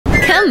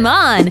Come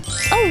on!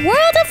 A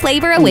world of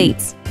flavor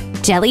awaits.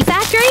 Jelly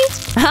factory?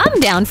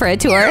 I'm down for a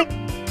tour.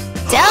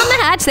 Down the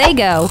hatch they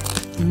go.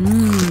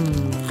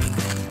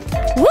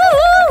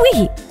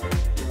 Woo-wee!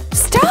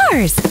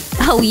 Stars!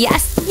 Oh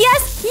yes,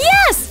 yes,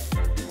 yes!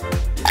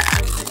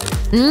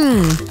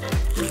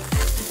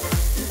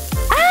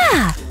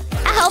 Ah!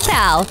 Ow,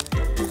 pal!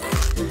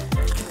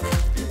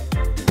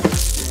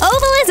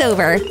 Oval is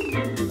over.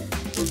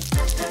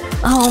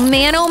 Oh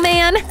man, oh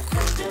man!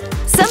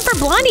 Some for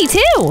Blondie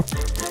too!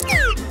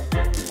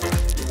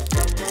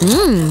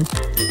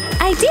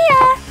 Idea!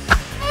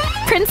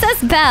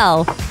 Princess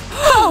Belle!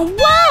 Oh,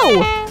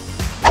 whoa!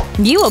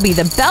 You will be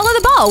the belle of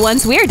the ball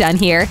once we're done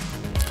here.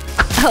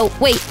 Oh,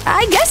 wait,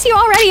 I guess you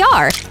already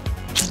are.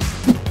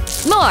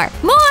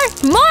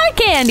 More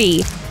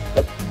candy!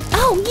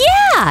 Oh,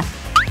 yeah!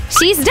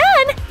 She's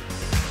done!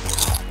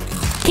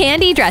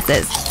 Candy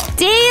dresses.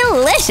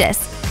 Delicious!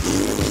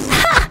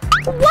 Ha!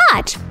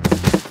 Watch!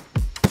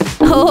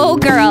 Oh,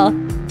 girl.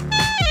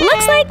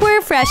 Looks like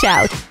we're fresh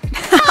out.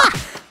 Ha!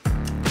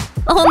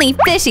 Only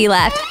fishy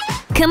left.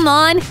 Come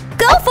on,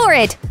 go for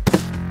it!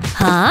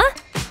 Huh?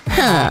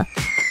 Huh.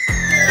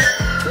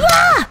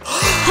 Yeah!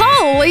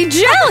 Holy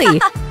jelly!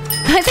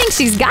 I think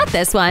she's got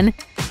this one.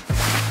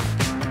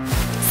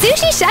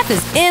 Sushi chef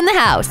is in the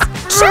house.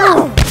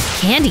 Chef!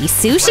 Candy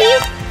sushi?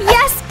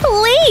 Yes,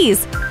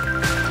 please!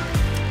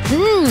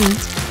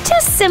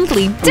 Just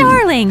simply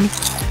darling.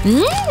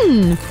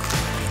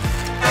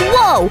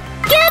 Whoa!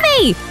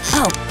 Gimme!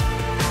 Oh,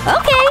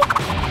 okay.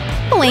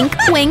 Wink,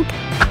 wink.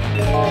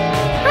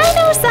 I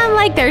know some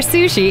like their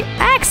sushi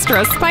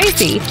extra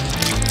spicy.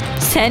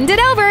 Send it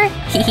over.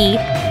 Hee.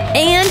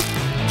 And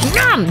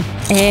yum.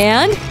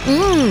 And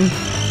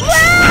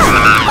wow!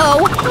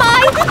 Oh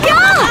my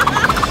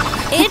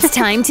god! It's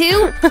time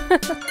to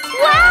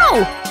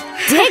wow!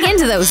 Dig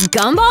into those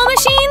gumball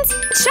machines.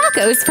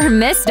 Chocos for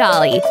Miss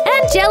Dolly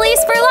and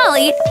jellies for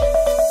Lolly.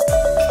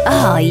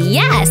 Oh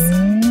yes!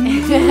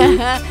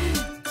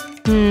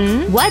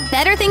 What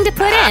better thing to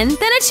put in than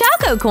a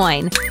Choco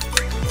coin?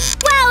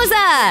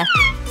 Wowza!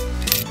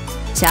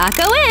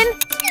 Choco in,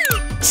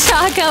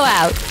 Choco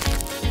out.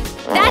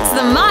 That's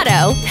the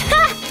motto.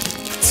 Ha!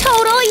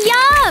 Total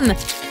yum!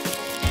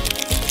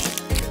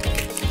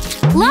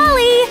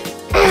 Lolly!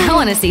 I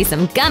want to see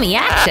some gummy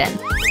action.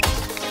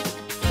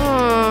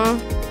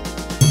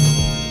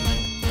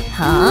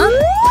 Huh?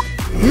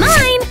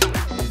 Mine!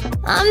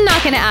 I'm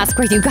not gonna ask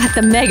where you got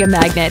the Mega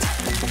Magnet.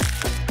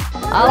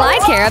 All I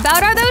care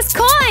about are those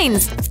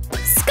coins!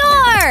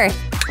 Score!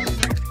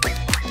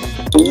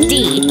 D,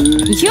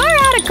 you're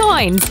out of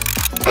coins!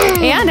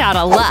 And out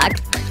of luck.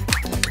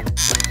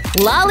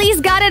 Lolly's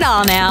got it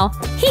all now.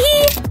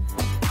 Hee-hee!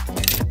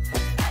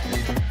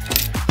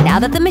 Now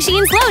that the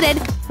machine's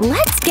loaded,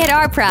 let's get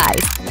our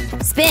prize.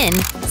 Spin,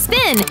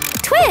 spin,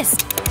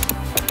 twist!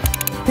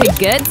 The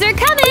goods are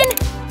coming!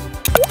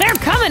 They're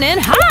coming in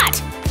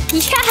hot!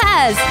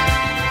 Yes!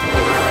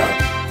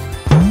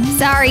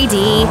 Sorry,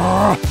 Dee.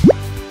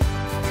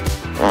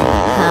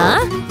 Huh?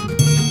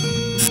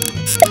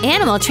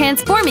 Animal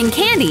transforming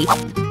candy.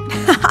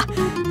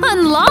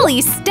 On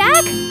Lolly's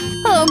stack?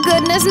 Oh,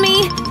 goodness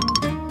me.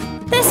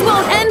 This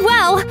won't end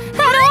well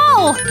at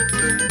all.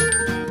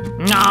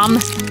 Nom.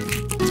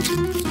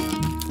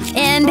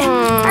 And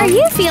are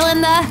you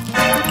feeling the…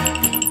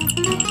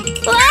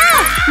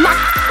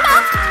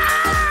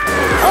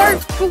 Or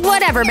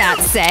whatever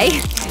Bats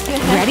say.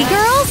 Ready,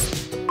 girls?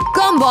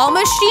 Gumball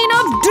machine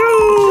of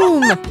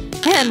doom!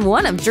 And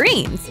one of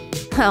dreams.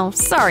 Oh,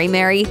 sorry,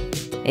 Mary.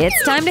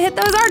 It's time to hit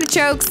those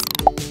artichokes.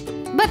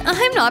 But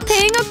I'm not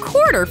paying a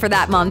quarter for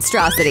that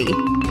monstrosity.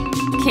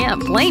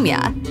 Can't blame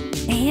ya.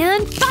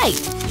 And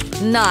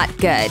fight. Not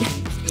good.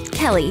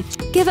 Kelly,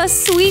 give us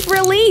sweet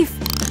relief.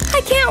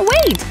 I can't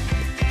wait.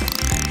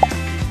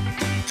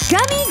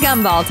 Gummy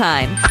gumball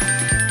time.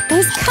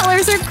 Those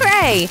colors are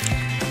gray.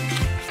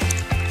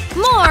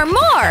 More!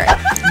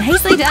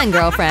 Nicely done,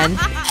 girlfriend.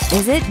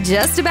 Is it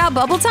just about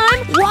bubble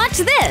time? Watch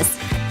this!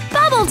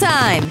 Bubble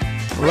time!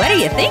 What are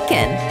you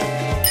thinking?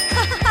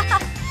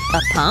 A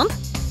pump?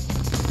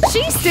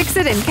 She sticks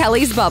it in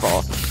Kelly's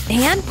bubble.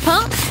 And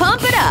pump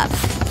it up.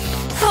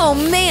 Oh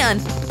man,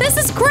 this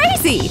is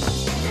crazy!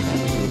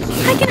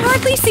 I can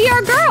hardly see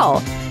our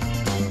girl.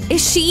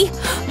 Is she…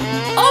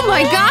 Oh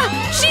my god,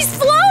 she's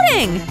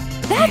floating!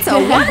 That's a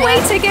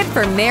one-way ticket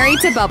for Mary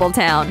to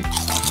Bubbletown.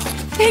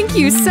 Thank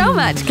you so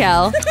much,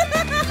 Kel.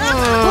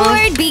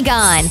 Bored be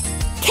gone.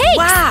 Cakes!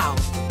 Wow!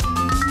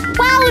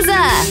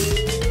 Wowza!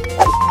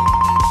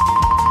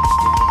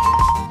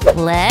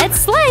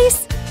 Let's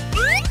slice!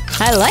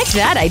 I like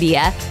that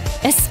idea.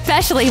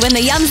 Especially when the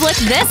yums look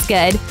this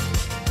good.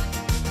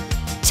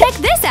 Check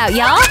this out,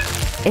 y'all!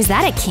 Is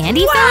that a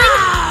candy filling?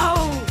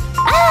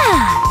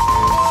 Ah!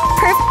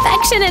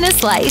 Perfection in a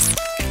slice.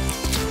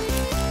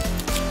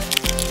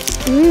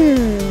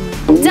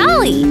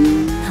 Dolly!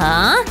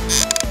 Huh?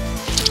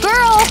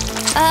 Girl!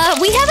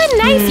 We have a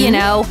knife, you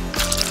know.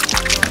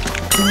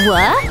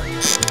 What?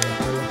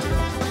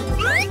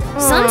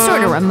 Some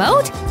sort of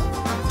remote?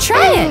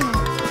 Try it!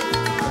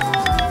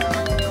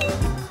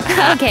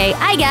 Okay,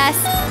 I I guess.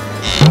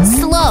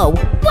 Slow.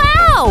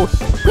 Wow!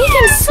 We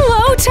can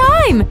slow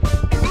time!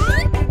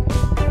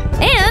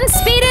 And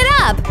speed it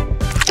up!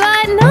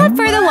 But not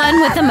for the one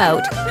with the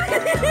moat.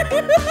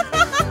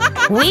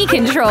 We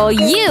control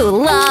you,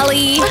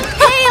 Lolly!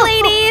 Hey,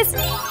 ladies!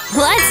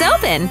 Let's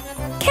open!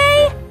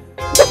 Okay?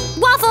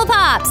 Waffle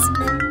Pops!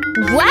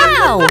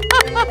 Wow!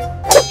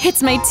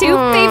 It's my two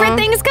favorite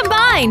things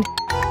combined!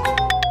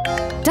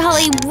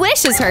 Dolly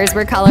wishes hers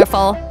were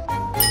colorful.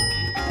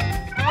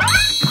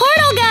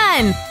 Portal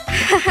gun!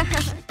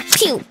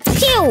 Pew!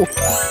 Pew!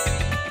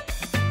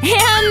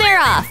 And they're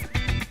off!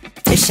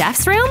 The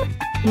chef's room?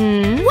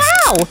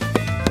 Wow!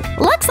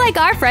 Looks like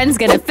our friend's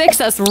gonna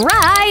fix us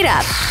right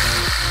up!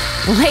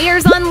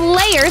 Layers on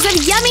layers of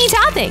yummy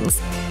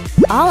toppings!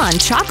 All on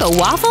choco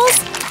waffles?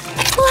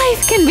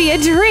 Life can be a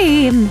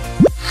dream!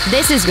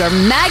 This is your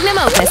magnum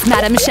opus,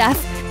 Madam Chef!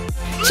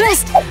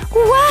 Just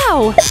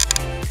wow!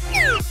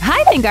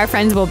 I think our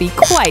friends will be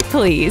quite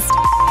pleased.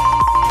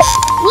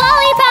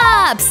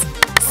 Lollipops!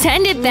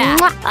 Send it back!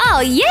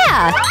 Oh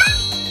yeah!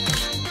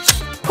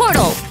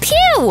 Portal!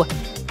 Pew!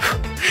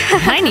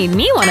 I need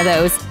me one of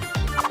those.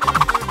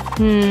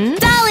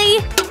 Dolly!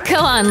 Go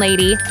on,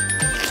 lady.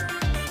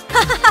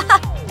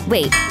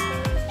 Wait.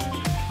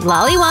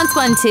 Lolly wants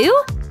one too?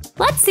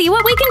 Let's see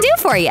what we can do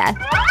for you.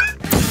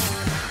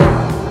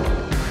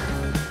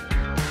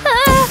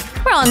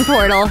 Wrong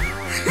portal.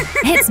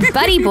 It's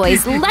Buddy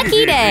Boy's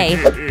lucky day.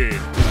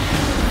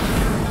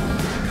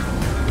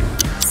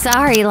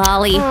 Sorry,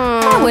 Lolly.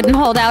 I wouldn't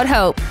hold out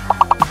hope.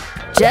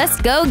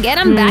 Just go get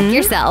him back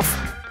yourself.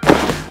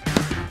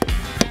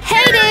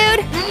 Hey,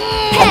 dude!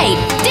 Hey,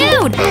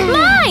 dude!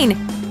 Mine!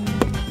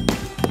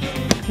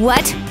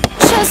 What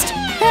just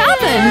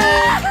happened?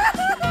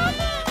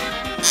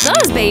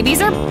 Those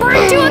babies are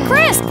burnt to a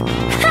crisp!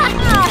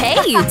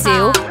 Hey, you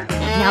two!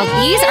 Now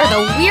these are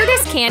the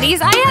weirdest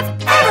candies I have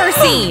ever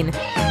seen!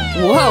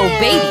 Whoa,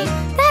 baby!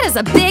 That is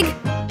a big…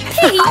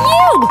 Hey,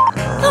 you!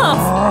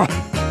 Oh.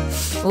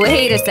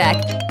 Wait a sec.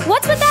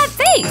 What's with that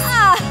face?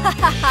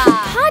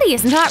 Potty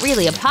is not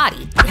really a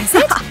potty, is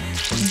it?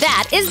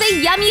 That is the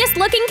yummiest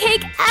looking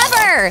cake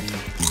ever!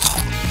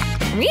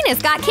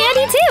 Rena's got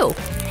candy too!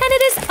 And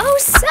it is oh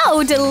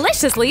so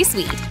deliciously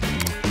sweet!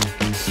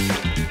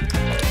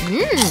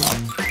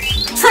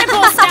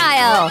 Triple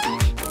style!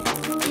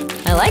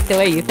 I like the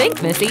way you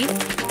think, Missy.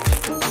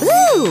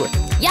 Ooh!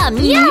 Yum,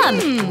 yum!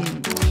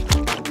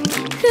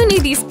 Who knew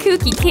these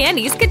kooky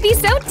candies could be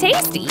so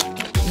tasty?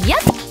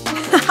 Yep!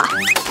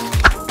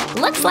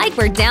 Looks like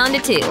we're down to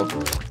 2.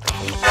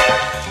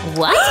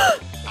 What?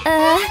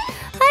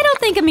 I don't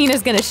think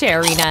Amina's gonna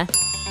share, Rena.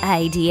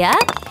 Idea?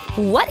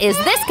 What is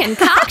this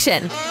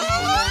concoction?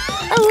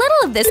 A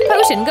little of this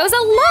potion goes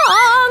a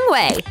long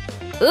way.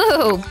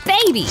 Ooh,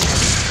 baby!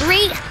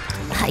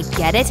 I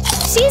get it.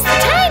 She's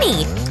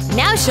tiny!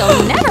 Now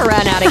she'll never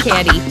run out of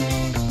candy.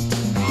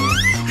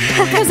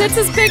 Because it's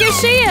as big as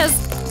she is.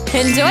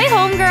 Enjoy,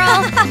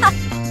 homegirl!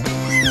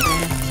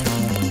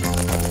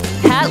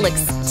 That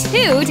looks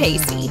too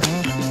tasty.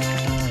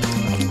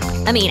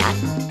 Amina,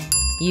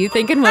 you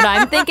thinking what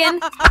I'm thinking?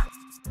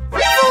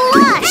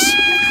 Flush!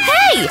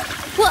 Hey!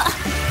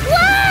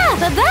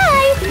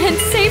 Bye-bye! And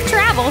safe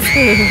travels!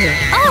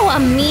 Oh,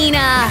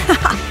 Amina!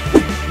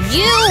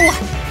 You!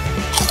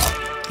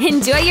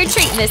 Enjoy your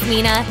treat, Miss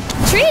Mina.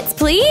 Treats,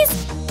 please!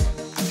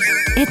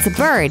 It's a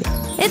bird.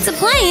 It's a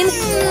plane.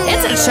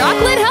 It's a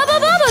chocolate Hubba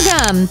Bubba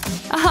gum!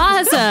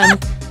 Awesome!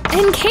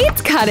 And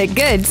Kate's got it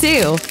good,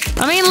 too.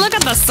 I mean, look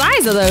at the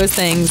size of those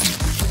things.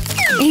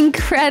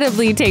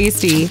 Incredibly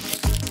tasty.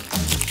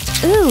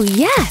 Ooh,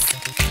 yes!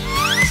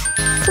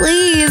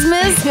 Please,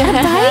 miss, a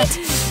bite?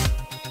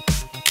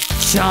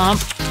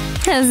 Chomp!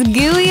 As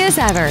gooey as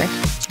ever.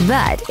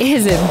 But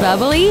is it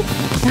bubbly?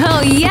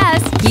 Oh,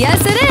 yes!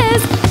 Yes, it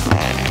is!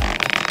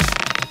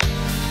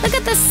 Look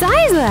at the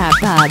size of that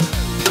bug!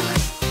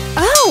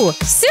 Oh!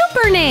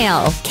 Super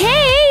nail!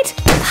 Kate!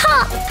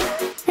 Ha!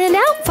 And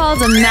out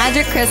falls a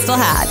magic crystal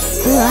hat.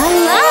 La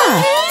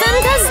la!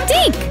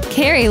 Fantastique!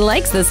 Carrie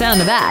likes the sound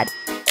of that.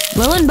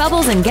 Blowing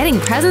bubbles and getting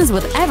presents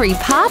with every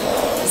pop?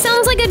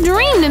 Sounds like a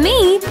dream to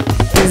me!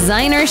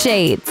 Designer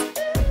shades.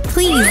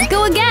 Please,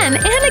 go again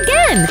and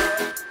again!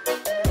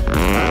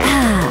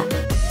 Ah.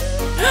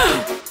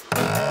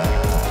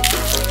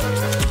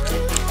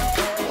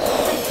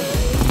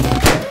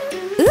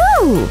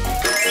 Ooh!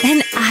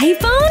 An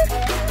iPhone?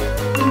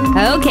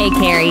 Okay,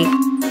 Carrie.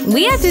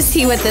 We have to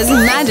see what this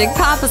magic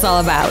pop is all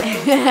about.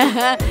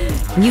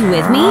 You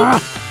with me?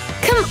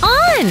 Come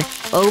on!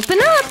 Open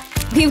up!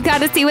 We've got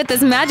to see what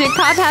this magic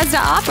pop has to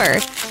offer.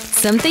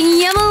 Something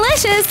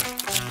yummalicious!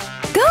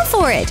 Go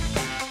for it!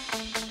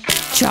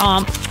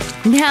 Chomp!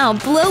 Now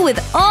blow with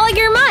all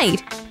your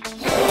might!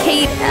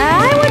 Kate,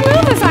 I would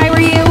move if I were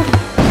you!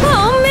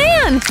 Oh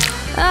man!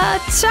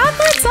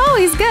 Chocolate's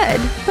always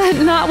good, but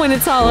not when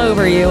it's all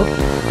over you.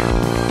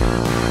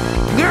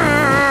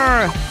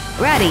 Grrr!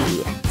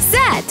 Ready,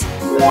 set,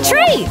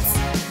 treats!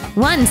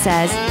 One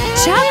says,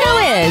 Choco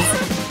is!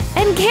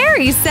 And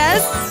Carrie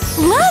says,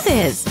 Love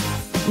is!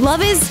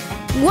 Love is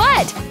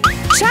what?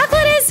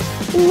 Chocolate is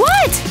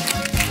what?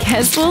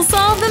 Guess we'll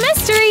solve the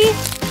mystery.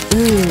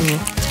 Ooh.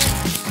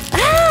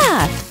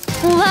 Ah!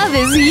 Love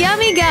is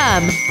yummy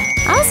gum.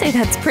 I'll say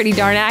that's pretty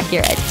darn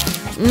accurate.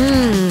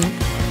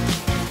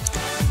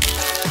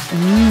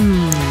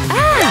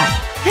 Ah!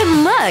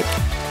 And look!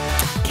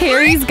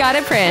 Carrie's got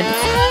a prince.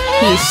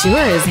 He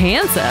sure is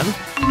handsome.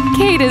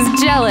 Kate is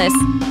jealous.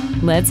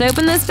 Let's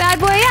open this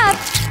bad boy up.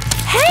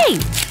 Hey!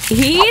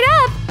 Heat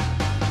up!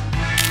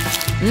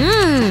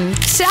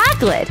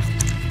 Chocolate!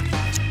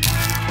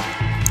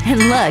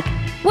 And look,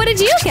 what did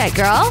you get,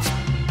 girl?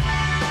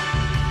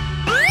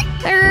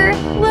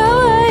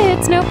 Well,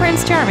 it's no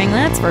Prince Charming,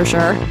 that's for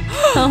sure.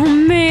 Oh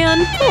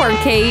man, poor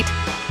Kate.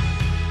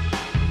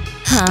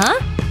 Huh?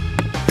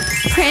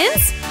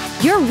 Prince?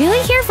 You're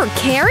really here for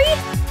Carrie?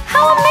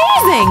 How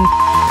amazing!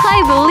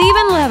 I believe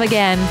in love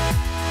again.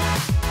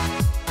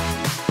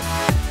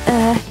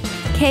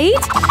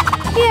 Kate?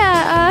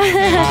 Yeah,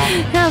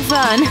 have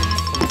fun.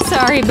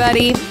 Sorry,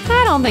 buddy.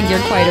 I don't think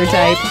you're quite her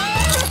type.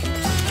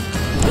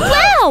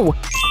 Wow!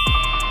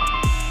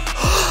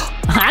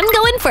 I'm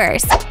going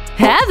first.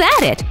 Have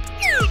at it.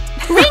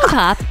 Ring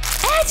pop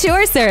at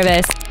your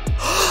service.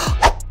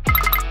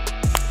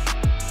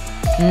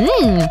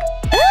 Ooh!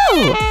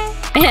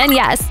 And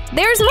yes,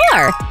 there's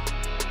more.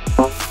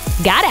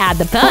 Gotta add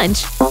the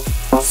punch.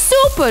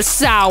 Super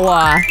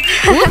sour.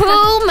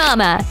 Woohoo,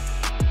 mama.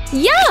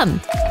 Yum!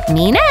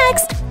 Me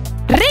next.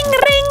 Ring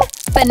ring.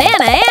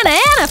 Banana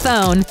Anna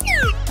phone.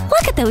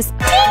 Look at those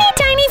teeny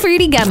tiny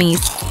fruity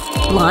gummies.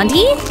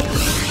 Blondie?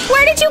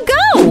 Where did you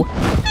go?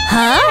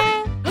 Huh?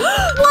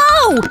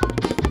 Whoa!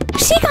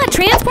 She got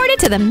transported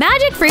to the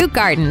Magic Fruit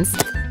Gardens.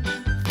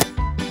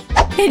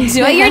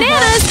 Enjoy your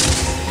nanas!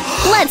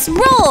 Let's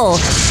roll!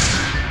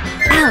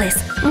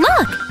 Alice,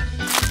 look!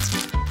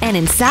 And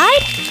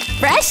inside,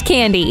 fresh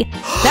candy.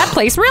 That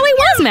place really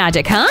was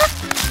magic, huh?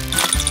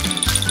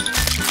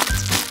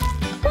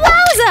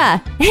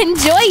 Wowza!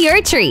 Enjoy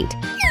your treat.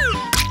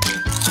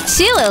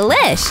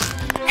 Chillalish!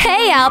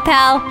 Hey, Al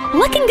Pal,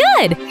 looking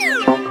good.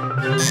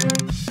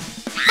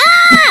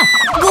 Ah!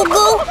 Goo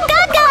goo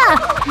gaga!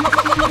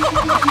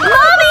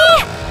 Mommy!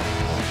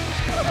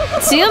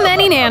 Too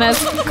many nanas.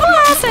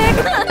 Classic.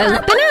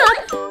 Open up.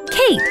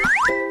 Kate.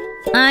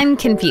 I'm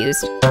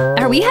confused.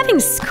 Are we having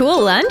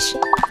school lunch?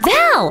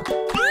 Val!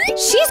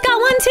 She's got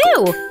one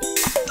too!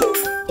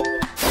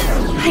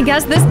 I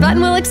guess this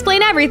button will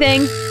explain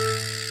everything.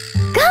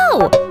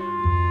 Go!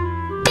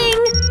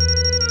 Ding!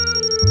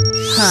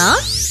 Huh?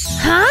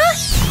 Huh?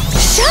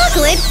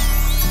 Chocolate?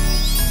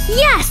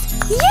 Yes!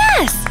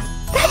 Yes!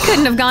 That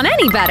couldn't have gone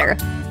any better.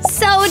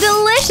 So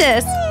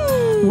delicious!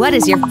 What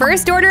is your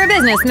first order of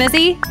business,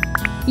 Missy?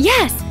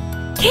 Yes!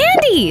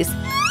 Candies!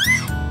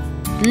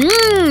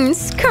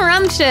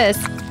 Scrumptious!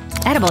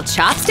 Edible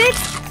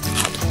chopsticks?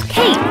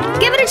 Kate,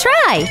 give it a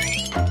try!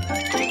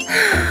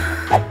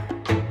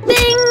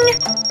 Ding!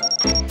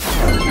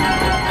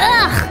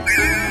 Ugh!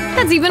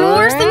 That's even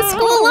worse than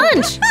school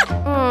lunch!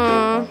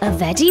 A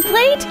veggie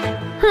plate?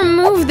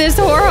 Remove this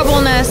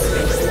horribleness!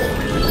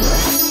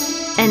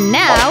 And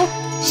now,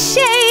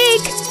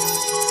 shake!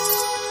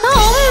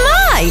 Oh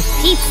my!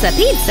 Pizza,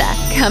 pizza!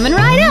 Coming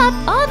right up!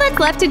 All that's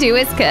left to do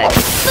is cook.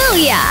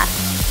 Booyah!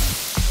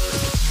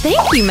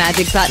 Thank you,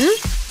 Magic Button!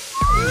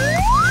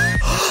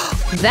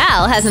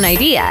 Val has an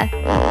idea.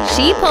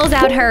 She pulls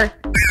out her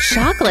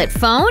chocolate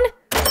phone.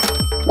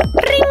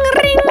 Ring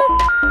ring!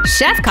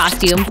 Chef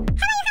costume.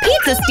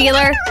 Pizza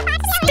stealer.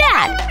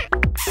 Stat!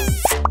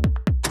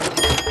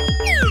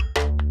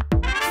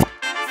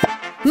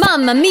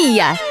 Mamma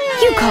mia!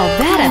 You call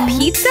that a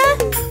pizza?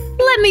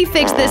 Let me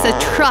fix this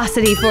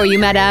atrocity for you,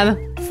 madame.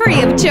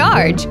 Free of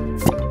charge.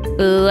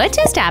 What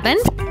just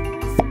happened?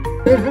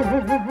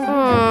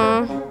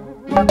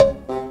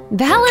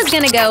 Val is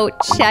gonna go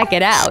check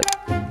it out.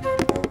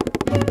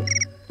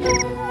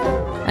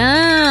 Oh,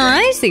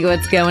 I see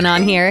what's going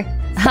on here.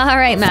 All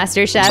right,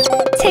 Master Chef,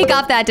 take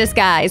off that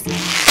disguise.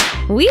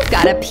 We've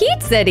got a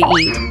pizza to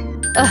eat.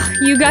 Ugh,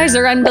 you guys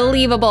are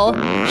unbelievable.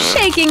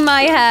 Shaking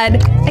my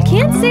head. I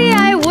can't say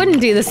I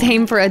wouldn't do the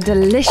same for a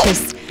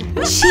delicious,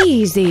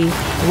 cheesy.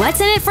 What's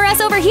in it for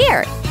us over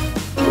here?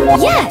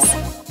 Yes!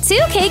 2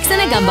 cakes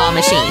and a gumball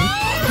machine.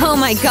 Oh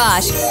my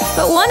gosh,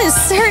 but one is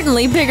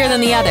certainly bigger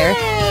than the other.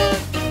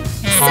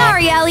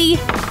 Sorry, Ellie.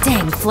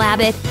 Dang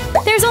flabbit.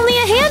 There's only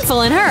a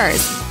handful in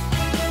hers.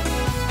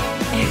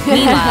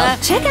 Meanwhile,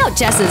 check out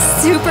Jess's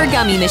super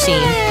gummy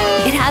machine.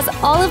 It has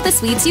all of the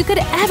sweets you could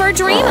ever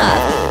dream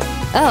of.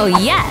 Oh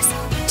yes!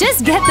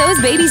 Just get those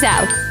babies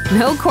out.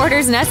 No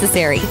quarters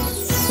necessary.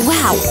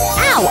 Wow!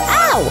 Ow!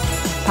 Ow!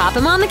 Pop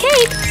them on the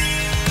cake.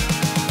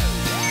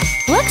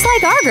 Looks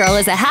like our girl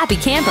is a happy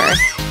camper.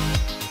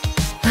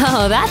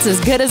 Oh, that's as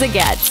good as it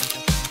gets.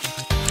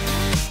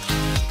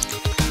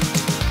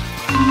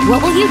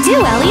 What will you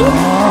do, Ellie?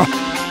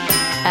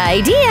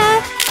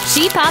 Idea!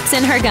 She pops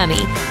in her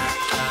gummy.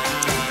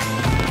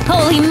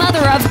 Holy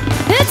mother of…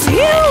 It's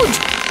huge!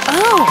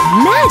 Oh,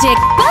 magic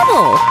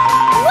bubble!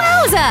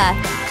 Wowza!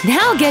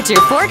 Now get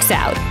your forks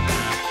out.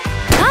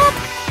 Pop!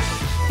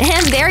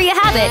 And there you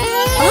have it.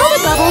 All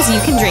the bubbles you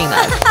can dream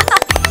of.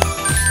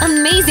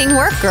 Amazing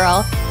work,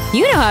 girl.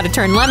 You know how to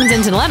turn lemons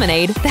into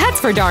lemonade, that's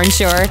for darn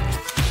sure.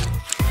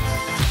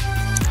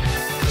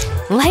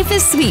 Life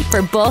is sweet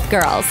for both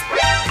girls.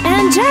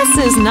 And Jess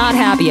is not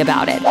happy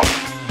about it.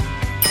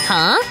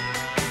 Huh?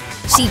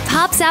 She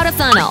pops out a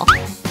funnel.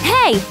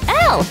 Hey,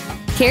 Elle!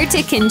 Care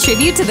to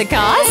contribute to the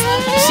cause?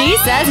 She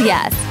says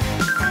yes.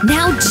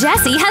 Now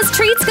Jessie has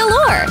treats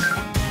galore!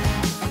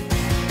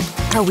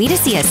 Are we to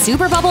see a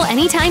super bubble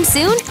anytime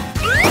soon?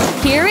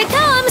 Here it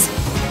comes!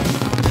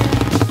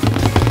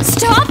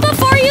 Stop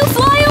before you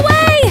fly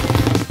away!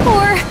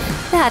 Or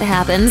that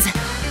happens.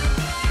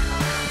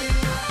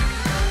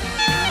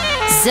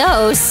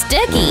 So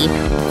sticky!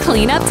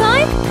 Cleanup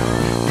time?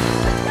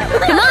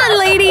 Come on,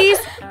 ladies!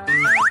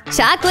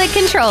 Chocolate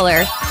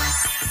controller.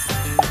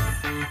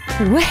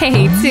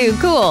 Way too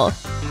cool!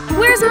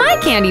 Where's my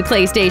candy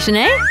PlayStation,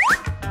 eh?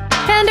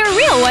 And a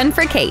real one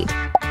for Kate.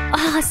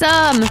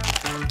 Awesome!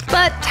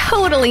 But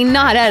totally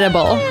not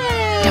edible.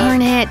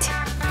 Darn it.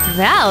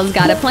 Val's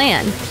got a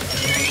plan.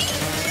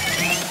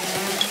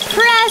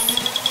 Press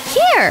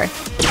here!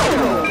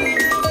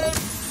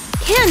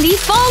 Candy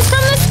falls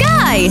from the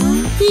sky!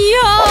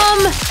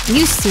 Yum!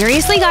 You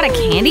seriously got a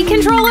candy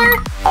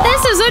controller?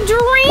 This is a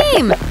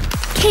dream!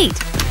 Kate,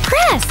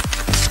 press!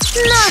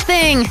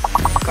 Nothing!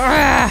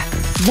 Ugh.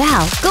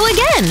 Val, go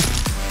again!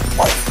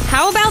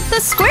 How about the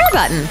square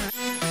button?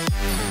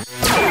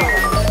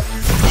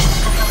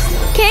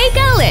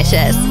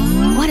 Cake-alicious!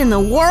 What in the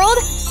world?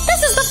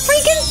 This is the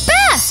freaking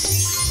best!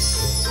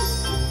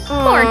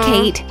 Poor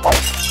Kate.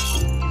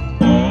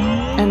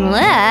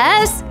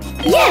 Unless…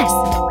 Yes!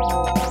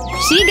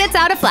 She gets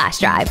out a flash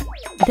drive.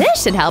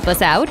 This should help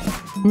us out.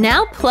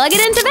 Now plug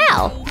it into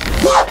Val.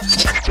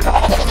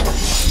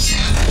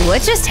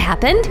 What just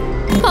happened?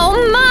 Oh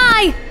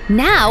my!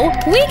 Now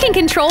we can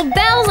control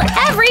Val's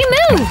every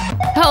move!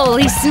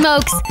 Holy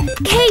smokes!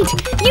 Kate,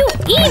 you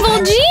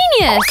evil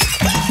genius!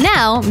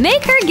 Now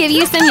make her give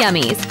you some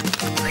yummies.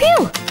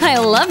 Phew! I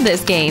love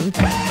this game.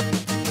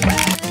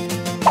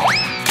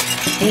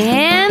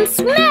 And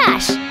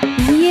smash!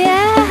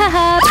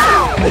 Yeah!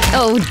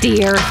 Oh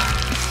dear.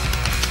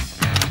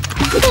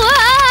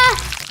 Ah!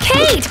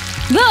 Kate!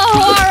 The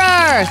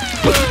horror!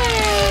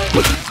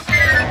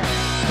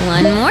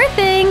 One more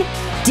thing.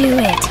 Do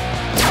it.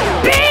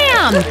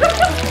 Bam!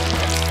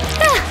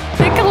 Ah,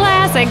 the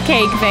classic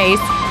cake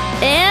face.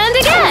 And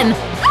again!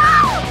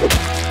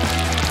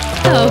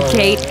 Oh,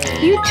 Kate,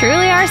 you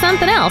truly are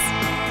something else.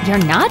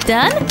 You're not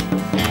done?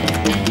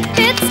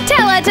 It's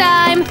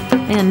teletime!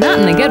 And not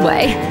in a good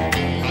way.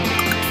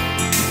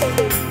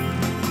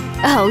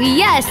 Oh,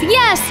 yes,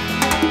 yes!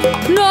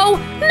 No,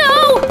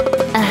 no!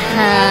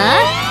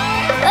 Uh-huh.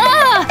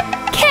 Ah!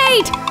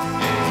 Kate!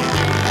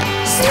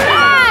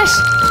 Smash!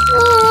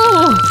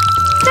 Ooh,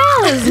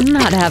 Val is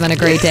not having a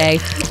great day.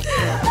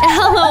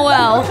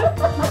 LOL.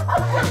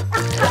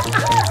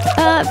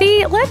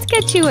 V, let's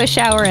get you a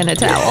shower and a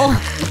towel.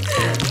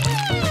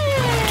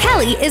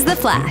 Kelly is the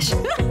Flash.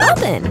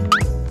 Open.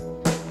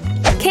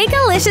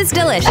 Cake-alicious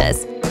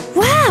delicious.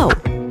 Wow!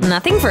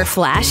 Nothing for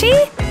Flashy?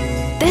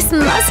 This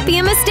must be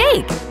a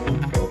mistake.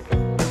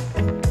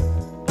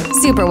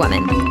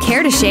 Superwoman,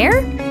 care to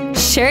share?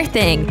 Sure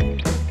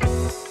thing.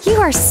 You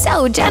are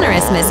so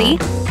generous, Missy.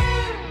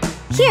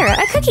 Here,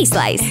 a cookie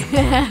slice.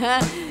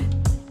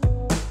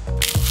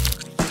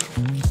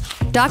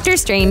 Dr.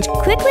 Strange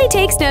quickly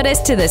takes notice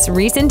to this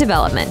recent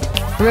development.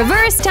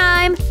 Reverse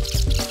time!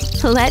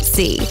 Let's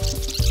see.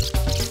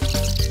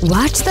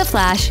 Watch the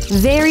Flash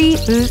very,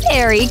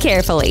 very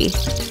carefully.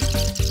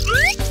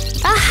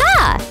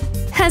 Aha!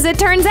 As it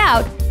turns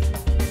out,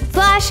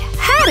 Flash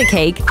had a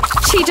cake.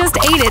 She just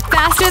ate it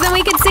faster than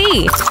we could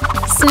see.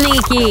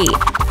 Sneaky.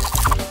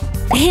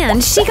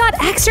 And she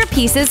got extra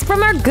pieces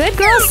from our good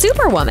girl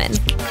Superwoman.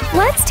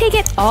 Let's take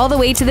it all the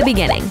way to the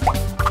beginning.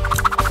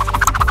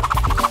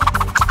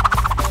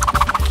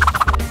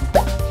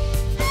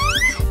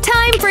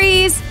 Time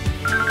freeze!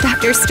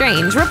 Dr.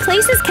 Strange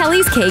replaces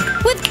Kelly's cake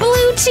with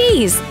blue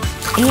cheese.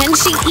 And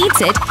she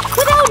eats it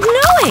without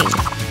knowing.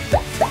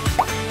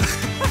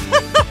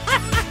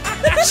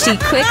 She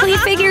quickly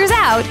figures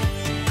out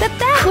that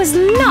that was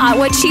not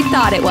what she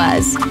thought it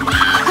was.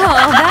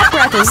 Oh, that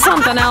breath is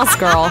something else,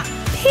 girl.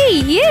 Hey,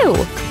 you!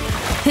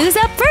 Who's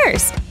up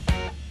first?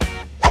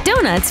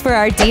 Donuts for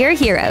our dear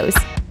heroes.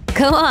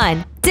 Go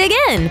on, dig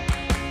in!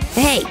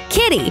 Hey,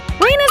 Kitty,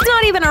 Rena's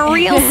not even a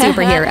real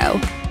superhero.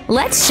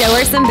 Let's show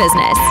her some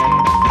business.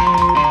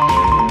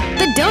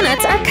 The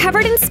donuts are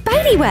covered in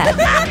Spidey web.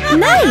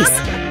 Nice!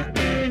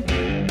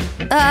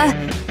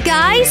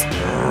 Guys?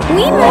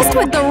 We messed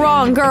with the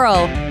wrong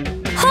girl.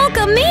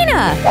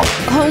 Hulkamina!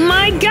 Oh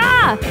my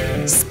god!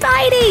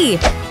 Spidey!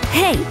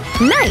 Hey,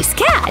 nice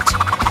catch!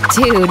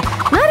 Dude,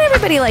 not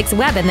everybody likes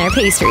web in their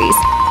pastries.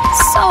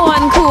 So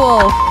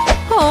uncool!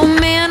 Oh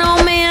man,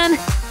 oh man!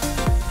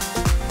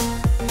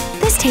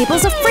 This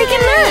table's a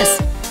freaking mess!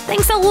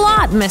 Thanks a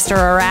lot, Mr.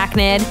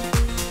 Arachnid.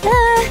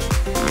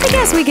 I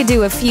guess we could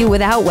do a few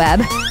without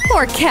web.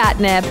 Or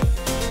catnip.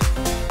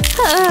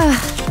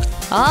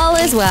 All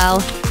is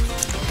well.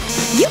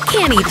 You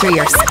can't eat through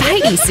your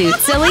Spidey suit,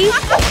 silly!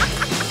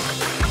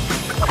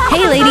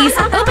 Hey ladies,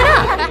 open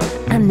up!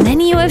 A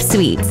menu of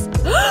sweets.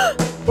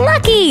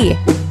 Lucky!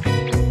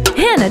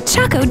 And a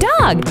Choco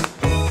Dog!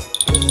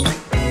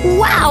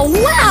 Wow,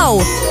 wow!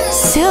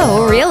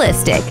 So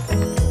realistic!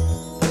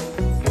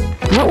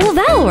 What will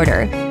Val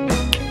order?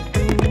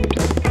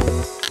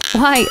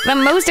 Why, the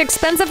most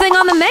expensive thing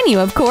on the menu,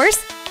 of course!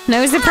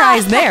 No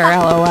surprise there,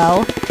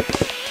 LOL.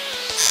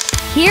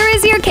 Here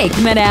is your cake,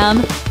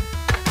 madame!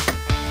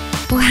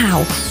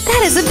 Wow,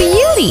 that is a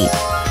beauty!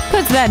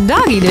 Puts that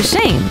doggy to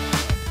shame.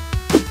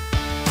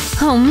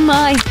 Oh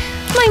my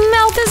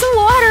mouth is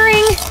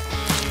watering!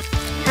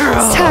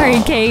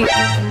 Sorry, Kate.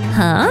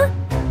 Huh?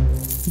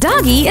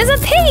 Doggy is a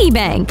piggy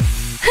bank!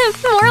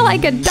 More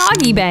like a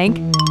doggy bank.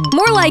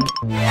 More like…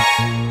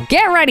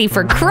 Get ready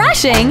for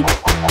crushing!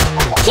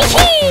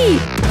 Hee-hee!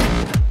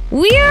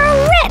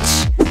 We're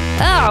rich!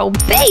 Oh,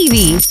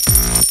 baby!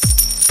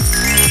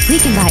 We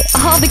can buy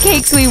all the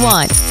cakes we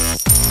want.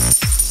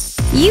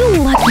 You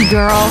lucky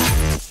girl!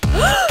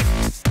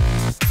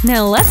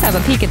 Now let's have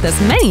a peek at this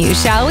menu,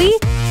 shall we?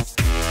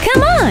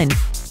 Come on!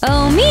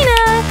 Oh,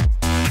 Mina!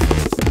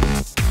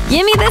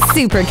 Give me the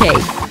super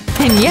cake!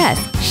 And yes,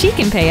 she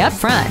can pay up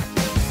front.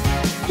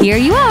 Here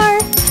you are!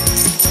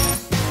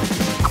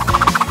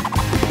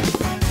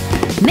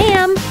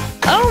 Ma'am!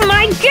 Oh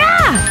my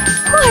god!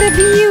 What a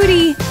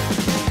beauty!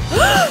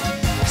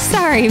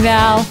 Sorry,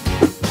 Val.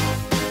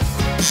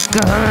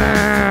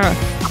 Grrr.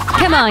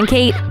 Come on,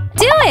 Kate.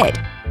 Do it!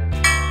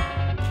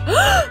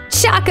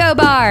 Choco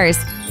bars!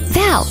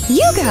 Val,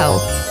 you go!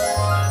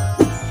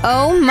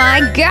 Oh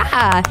my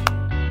god!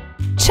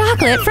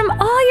 Chocolate from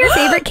all your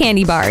favorite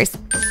candy bars.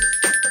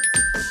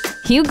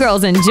 You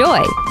girls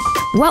enjoy.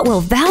 What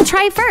will Val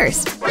try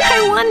first?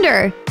 I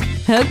wonder.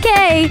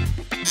 Okay.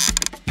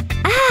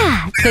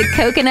 Ah, the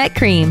coconut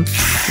cream.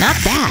 Not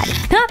bad.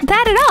 Not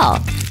bad at all.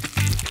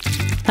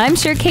 I'm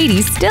sure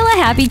Katie's still a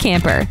happy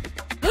camper.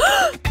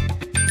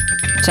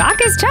 Chalk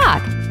is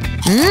chalk.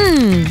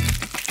 Mmm.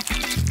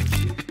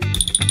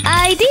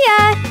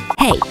 Idea!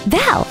 Hey,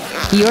 Val,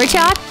 your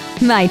chalk,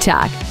 my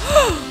chalk.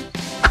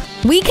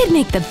 We could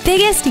make the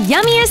biggest,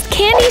 yummiest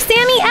candy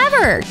Sammy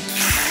ever!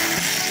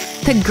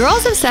 The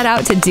girls have set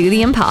out to do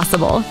the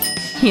impossible.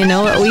 You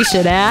know what we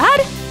should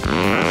add?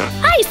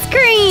 Ice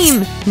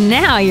cream!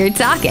 Now you're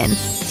talking.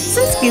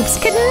 Some scoops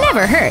could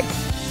never hurt.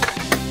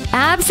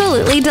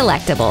 Absolutely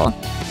delectable.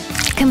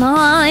 Come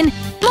on!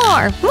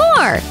 More!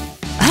 More!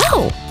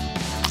 Oh!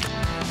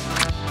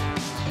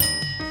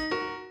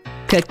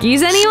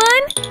 Cookies,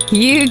 anyone?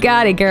 You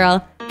got it,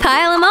 girl.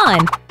 Pile them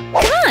on.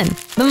 Come on!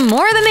 The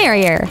more the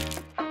merrier.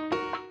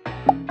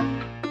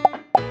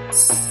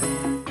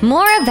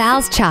 More of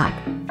Val's chalk.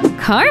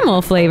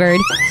 Caramel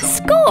flavored.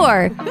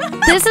 Score!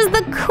 This is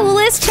the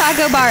coolest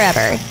choco bar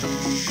ever.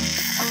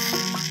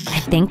 I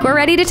think we're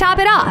ready to top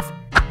it off.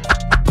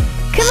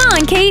 Come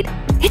on, Kate.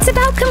 It's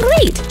about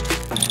complete.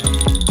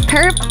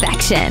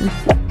 Perfection.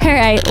 All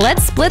right,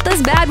 let's split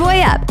this bad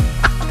boy up.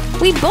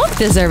 We both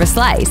deserve a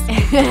slice.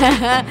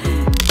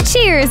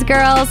 Cheers,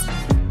 girls.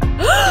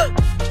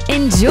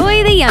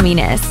 Enjoy the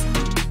yumminess.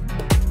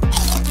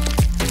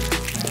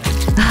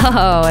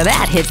 Oh,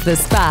 that hits the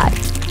spot.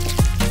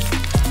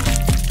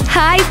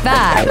 High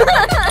five!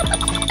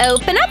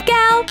 Open up,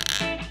 gal!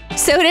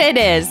 Soda it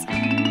is.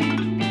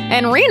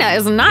 And Rena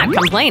is not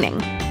complaining.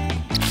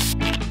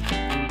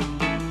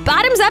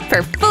 Bottoms up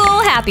for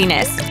full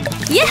happiness.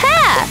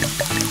 Yeah!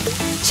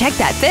 Check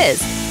that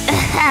fizz.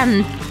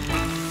 Ahem.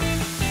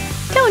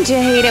 Don't you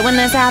hate it when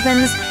this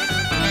happens?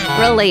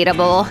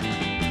 Relatable.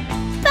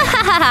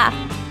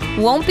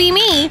 Won't be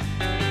me.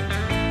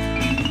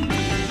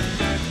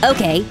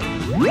 Okay.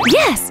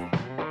 Yes!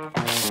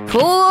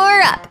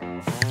 Pour up.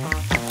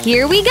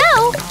 Here we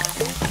go!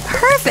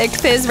 Perfect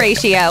fizz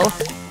ratio!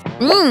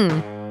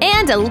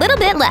 And a little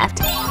bit left.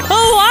 A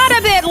lot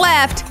of it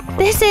left!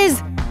 This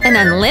is an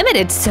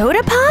unlimited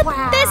soda pop?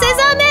 Wow. This is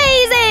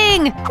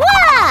amazing!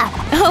 Wah!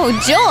 Oh,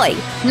 joy!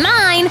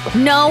 Mine?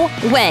 No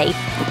way!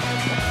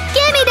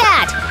 Give me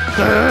that!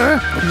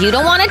 Grr, you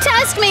don't want to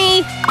test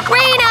me!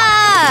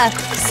 Rena!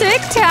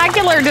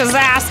 Spectacular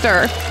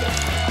disaster!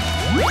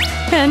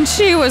 And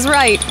she was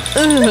right.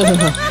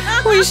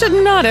 Ugh. We should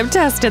not have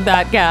tested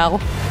that gal.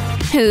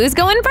 Who's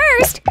going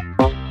first?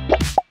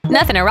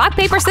 Nothing a rock,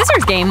 paper,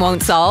 scissors game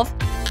won't solve.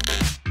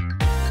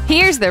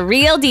 Here's the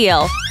real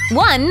deal.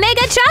 1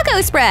 mega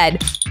choco spread.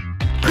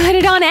 Put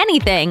it on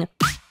anything.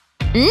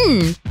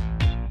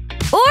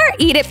 Or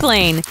eat it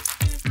plain.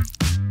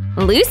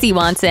 Lucy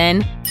wants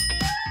in.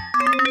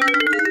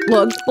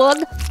 Glug, glug.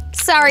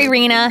 Sorry,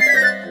 Rena.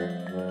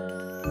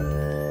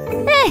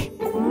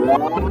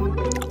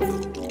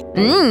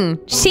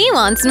 She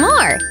wants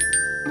more.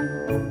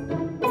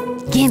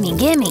 Gimme,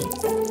 gimme.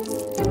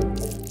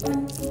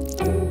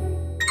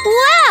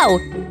 Wow!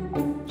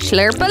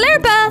 Slurpa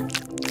lurpa!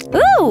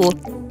 Ooh!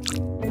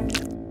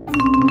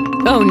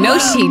 Oh no,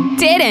 she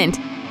didn't!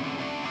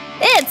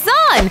 It's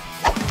on!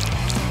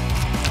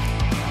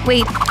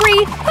 Wait,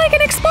 Bree, I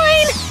can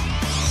explain!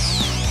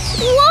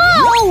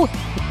 Whoa!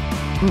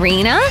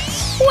 Rena?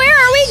 Where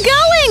are we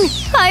going?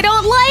 I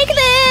don't like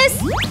this!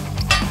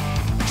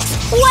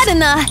 What in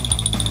the…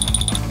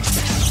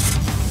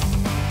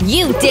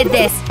 You did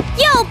this!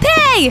 You'll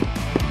pay!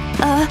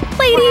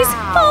 Ladies,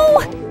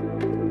 oh!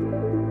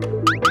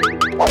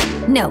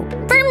 No,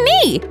 for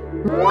me!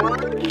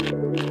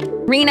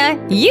 Rena,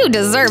 you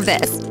deserve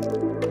this!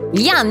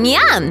 Yum,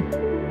 yum!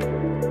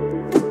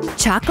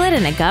 Chocolate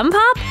and a gum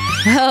pop?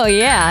 Oh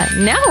yeah,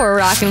 now we're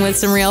rocking with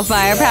some real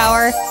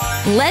firepower!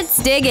 Let's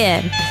dig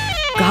in!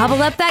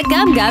 Gobble up that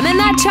gum gum and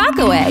that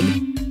choco egg!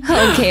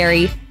 Oh,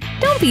 Carrie,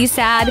 don't be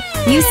sad,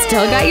 you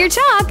still got your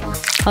chalk!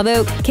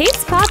 Although,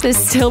 Kate's pop is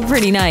still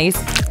pretty nice.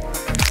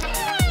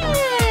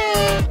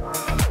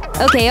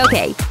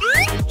 Okay.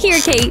 Here,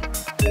 Kate.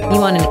 You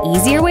want an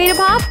easier way to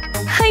pop?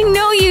 I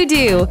know you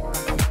do!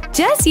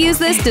 Just use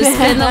this to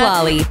spin the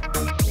lolly.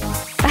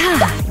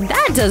 Ah,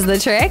 that does the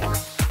trick!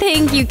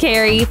 Thank you,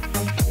 Carrie!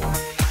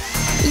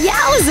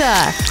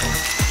 Yowza!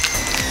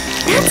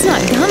 That's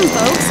not gum,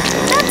 folks!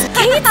 That's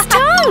Kate's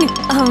tongue!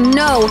 Oh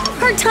no!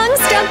 Her tongue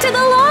stuck to the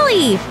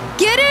lolly!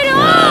 Get it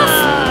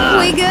off!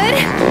 We good?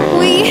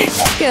 We…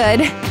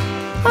 good.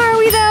 Are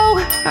we though?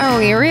 Are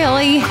we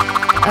really?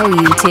 Oh,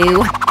 you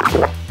two.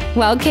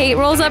 While Kate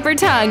rolls up her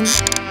tongue,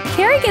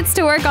 Carrie gets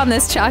to work on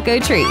this choco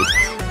treat.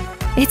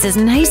 It's as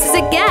nice as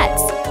it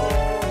gets!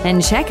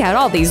 And check out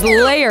all these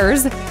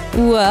layers!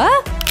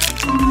 What?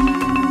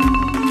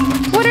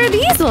 What are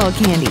these little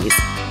candies?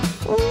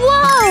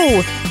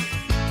 Whoa!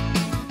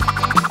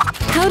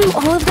 How do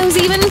all of those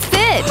even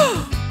fit?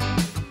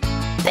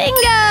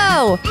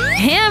 Bingo!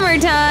 Hammer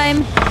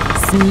time!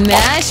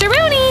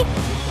 Smash-a-rooney!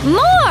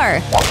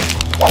 More!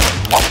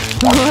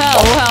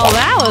 Well,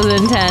 that was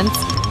intense.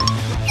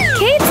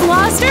 Kate's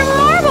lost her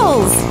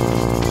marbles!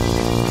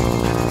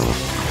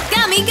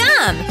 Gummy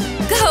gum!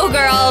 Go,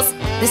 girls!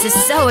 This is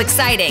so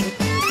exciting!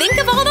 Think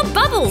of all the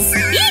bubbles!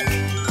 Eek!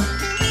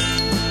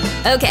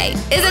 Okay,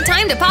 is it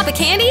time to pop a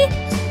candy?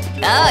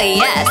 Oh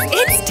yes,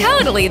 it's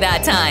totally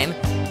that time!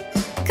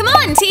 Come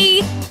on,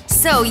 T!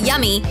 So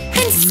yummy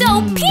and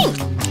so pink!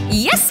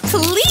 Yes,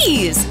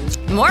 please!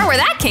 More where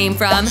that came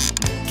from!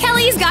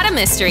 Kelly's got a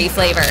mystery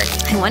flavor.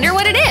 I wonder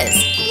what it is.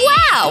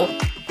 Wow!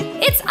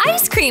 It's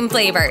ice cream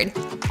flavored!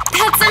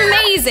 That's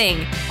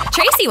amazing!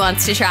 Tracy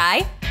wants to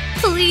try.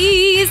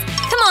 Please!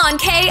 Come on,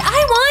 Kay,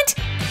 I want…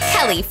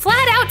 Kelly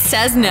flat out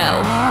says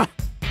no.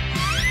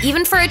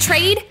 Even for a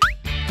trade?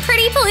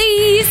 Pretty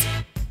please!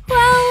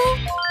 Well…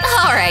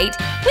 alright,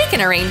 we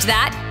can arrange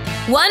that.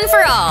 One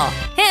for all,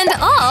 and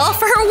all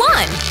for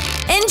one!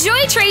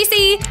 Enjoy,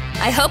 Tracy!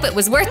 I hope it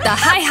was worth the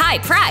high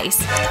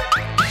price.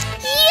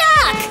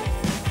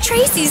 Yuck!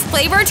 Tracy's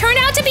flavor turned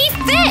out to be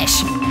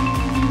fish!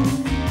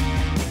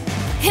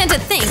 And to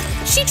think,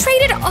 she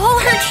traded all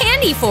her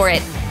candy for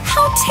it!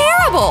 How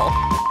terrible!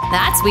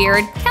 That's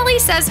weird. Kelly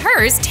says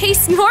hers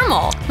tastes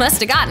normal. Must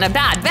have gotten a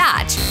bad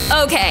batch.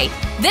 Okay,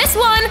 this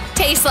one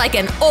tastes like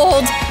an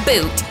old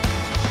boot.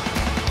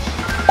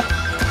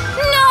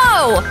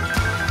 No!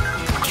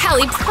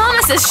 Kelly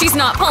promises she's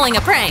not pulling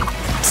a prank.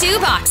 2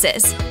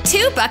 boxes,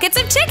 2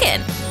 buckets of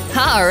chicken.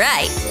 All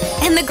right,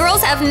 and the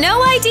girls have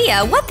no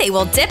idea what they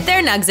will dip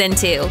their nugs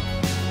into.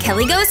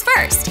 Kelly goes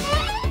first.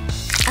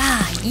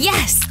 Ah,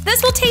 yes,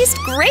 this will taste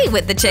great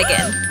with the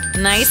chicken.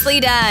 Nicely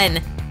done.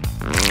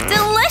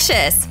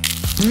 Delicious.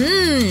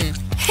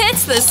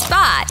 Hits the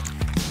spot.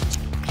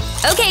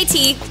 Okay,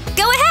 T,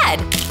 go ahead.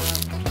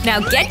 Now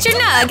get your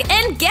nug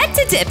and get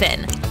to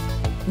dipping.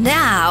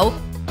 Now…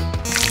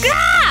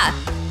 ah!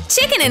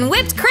 Chicken and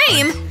whipped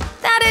cream?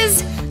 That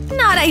is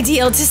not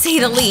ideal to say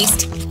the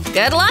least.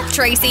 Good luck,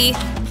 Tracy.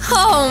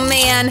 Oh,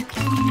 man.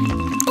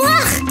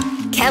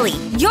 Ugh! Kelly,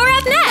 you're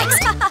up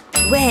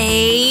next.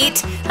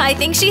 Wait, I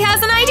think she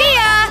has an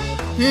idea.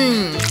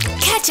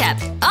 Ketchup.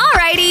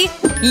 Alrighty.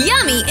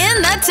 Yummy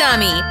in the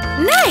tummy.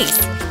 Nice.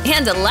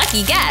 And a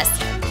lucky guess.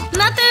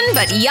 Nothing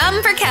but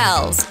yum for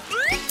Kels.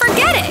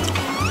 Forget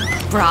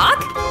it.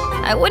 Brock?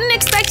 I wouldn't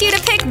expect you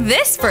to pick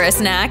this for a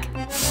snack.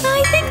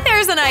 I think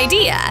there's an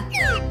idea.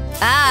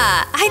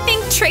 Ah, I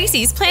think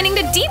Tracy's planning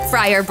to deep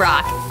fry her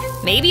Brock.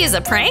 Maybe as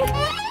a prank?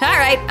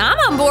 Alright, I'm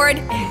on board.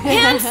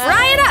 And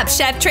fry it up,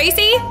 Chef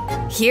Tracy.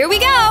 Here we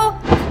go.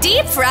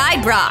 Deep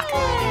fried Brock.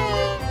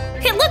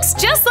 It looks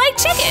just like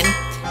chicken.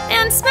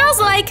 And smells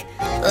like…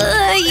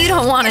 you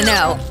don't want to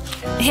know.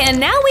 And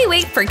now we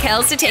wait for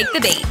Kels to take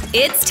the bait.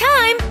 It's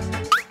time!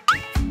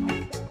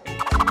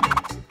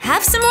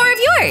 Have some more of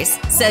yours,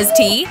 says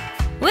T.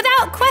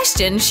 Without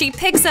question, she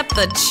picks up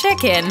the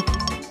chicken.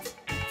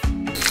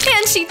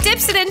 And she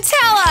dips it in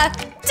Tella!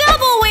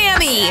 Double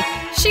whammy!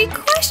 She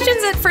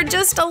questions it for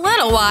just a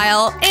little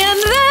while, and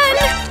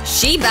then…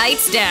 she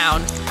bites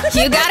down.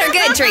 You got her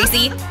good,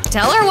 Tracy.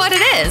 Tell her what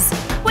it is.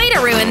 Way to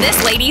ruin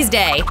this lady's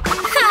day.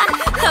 Ha!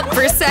 Up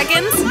for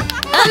seconds.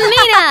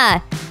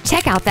 Amina!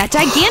 Check out that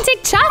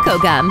gigantic choco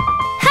gum.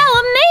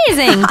 How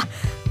amazing!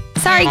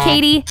 Sorry,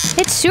 Katie.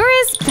 It sure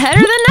is better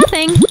than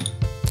nothing.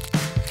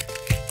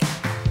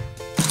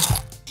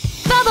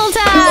 Bubble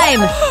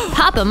time!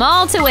 Pop them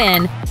all to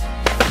win.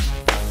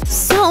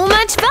 So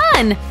much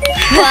fun!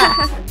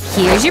 Well,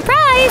 here's your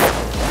prize!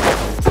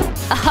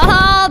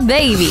 Oh,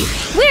 baby!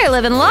 We're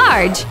living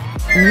large!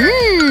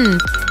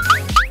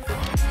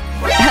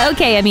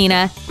 Okay,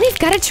 Amina, we've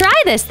got to try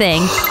this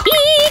thing.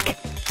 Eek!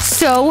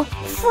 So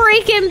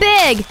freaking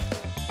big.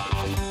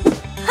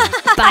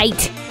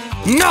 Bite.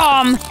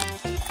 Nom!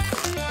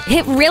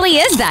 It really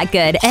is that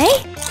good,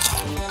 eh?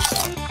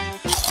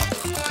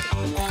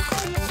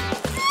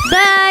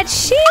 But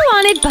she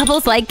wanted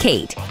bubbles like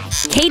Kate.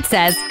 Kate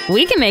says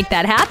we can make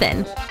that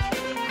happen.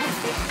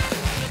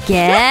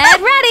 Get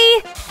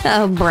ready!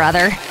 Oh,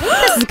 brother.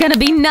 This is gonna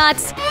be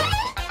nuts.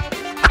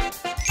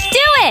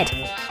 Do it!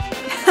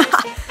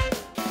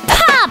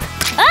 Pop!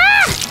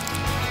 Ah!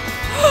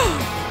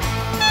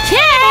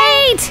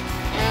 Kate!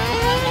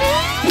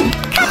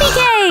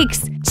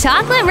 Cupcakes!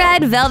 Chocolate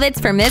red velvets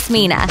for Miss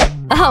Mina.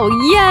 Oh,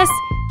 yes!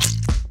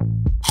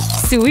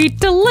 Sweet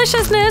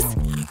deliciousness!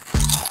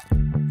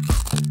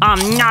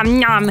 Nom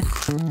nom!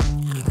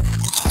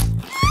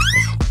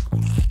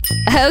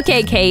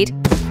 Okay, Kate.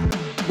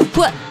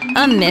 What?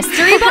 A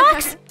mystery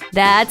box?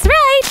 That's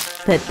right!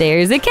 But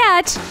there's a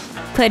catch.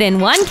 Put in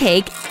one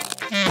cake.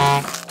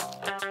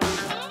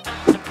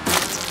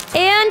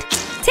 And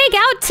take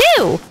out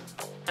two!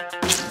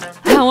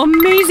 How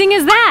amazing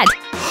is that?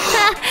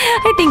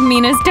 I think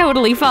Mina's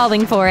totally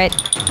falling for it.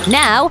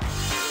 Now,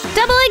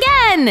 double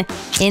again!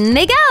 In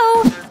they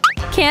go!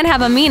 Can't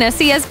have Amina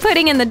see us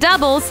putting in the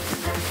doubles.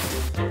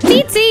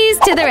 Beetsies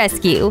to the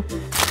rescue.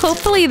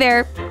 Hopefully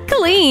they're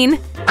clean.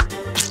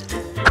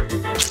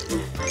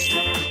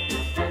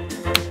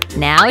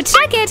 Now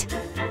check it.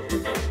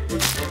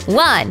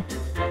 1,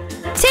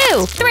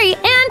 2, 3,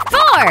 and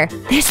 4!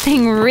 This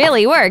thing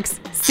really works.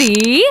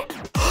 See?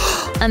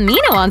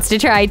 Amina wants to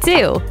try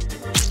too.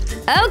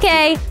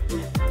 Okay.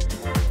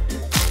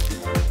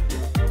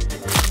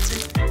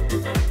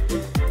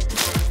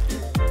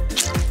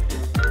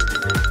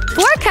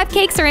 Four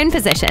cupcakes are in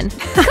position.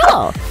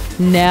 Cool.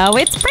 Now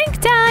it's prank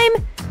time.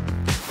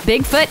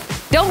 Bigfoot,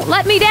 don't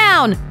let me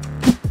down.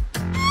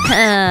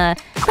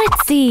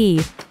 Let's see.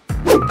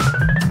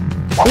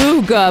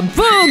 Ooga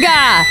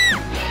booga!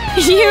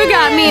 You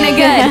got Mina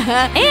good!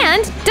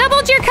 And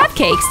doubled your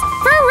cupcakes!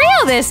 For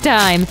real this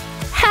time!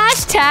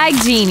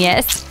 Hashtag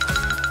genius!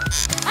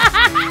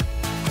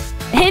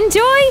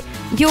 Enjoy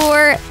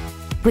your…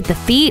 with the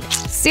feet?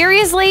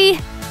 Seriously?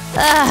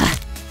 Ugh.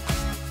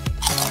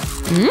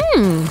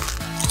 Mmm.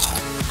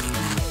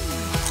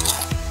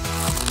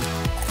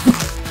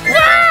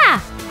 Ah!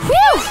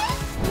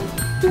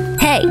 Whew!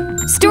 Hey,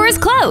 store is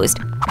closed!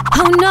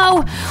 Oh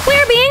no!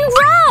 We're being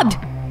robbed!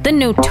 The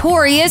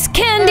notorious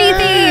candy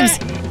thieves!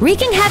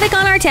 Wreaking havoc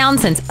on our town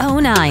since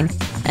 '09.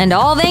 And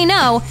all they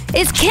know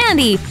is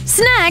candy,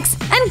 snacks,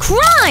 and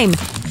crime!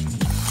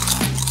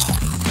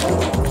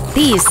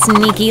 These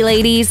sneaky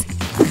ladies.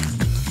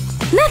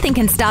 Nothing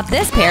can stop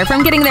this pair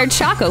from getting their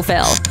choco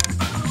fill.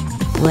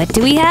 What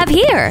do we have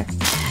here?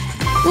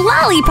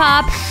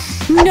 Lollipop!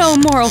 No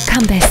moral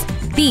compass.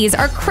 These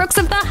are crooks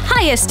of the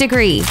highest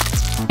degree.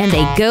 And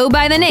they go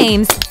by the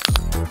names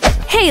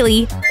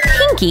Haley,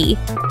 Pinky,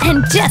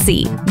 and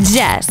Jessie,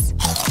 Jess.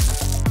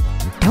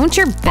 Don't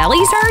your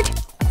bellies hurt?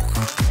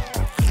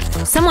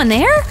 Someone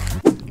there?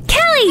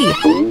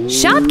 Kelly!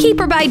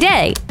 Shopkeeper by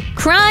day,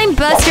 crime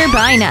buster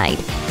by night.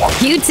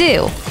 You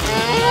too.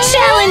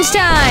 Challenge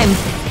time!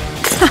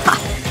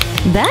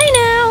 Bye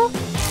now.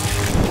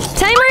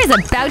 Timer is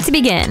about to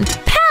begin.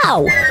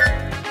 Pow!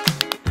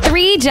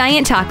 3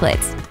 giant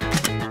chocolates.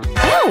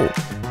 Oh!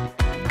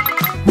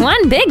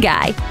 1 big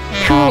guy.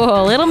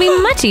 Cool, it'll be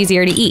much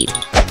easier to eat.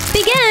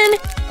 Begin!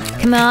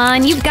 Come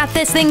on, you've got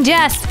this thing,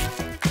 Jess!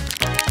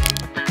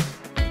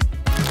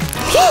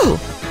 Phew!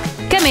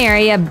 Come here,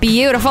 you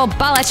beautiful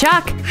ball of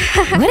chalk!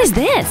 What is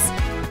this?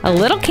 A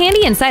little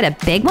candy inside a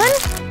big one?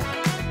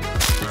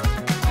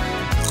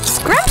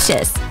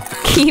 Scrumptious!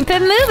 Keep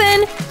it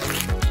moving!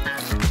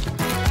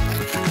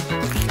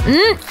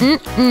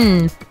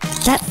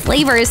 That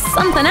flavor is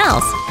something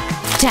else!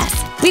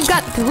 Jess, we've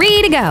got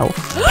 3 to go!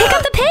 Pick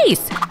up the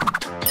pace!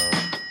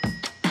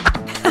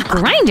 A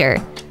grinder!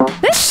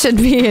 This should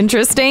be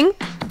interesting!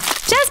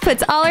 Jess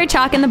puts all her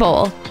chalk in the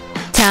bowl.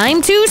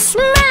 Time to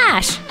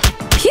smash!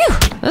 Phew!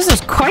 This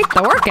is quite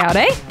the workout,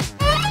 eh?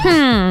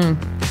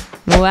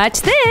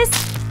 Watch this!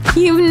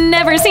 You've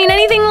never seen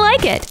anything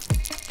like it!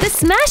 The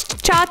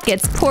smashed chalk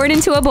gets poured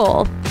into a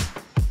bowl.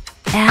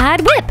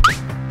 Add whip!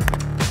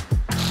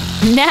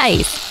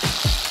 Nice!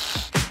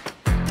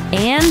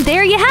 And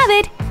there you have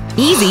it!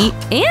 Easy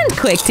and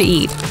quick to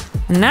eat!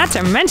 Not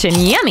to mention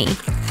yummy!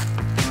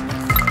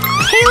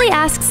 Haley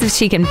asks if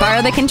she can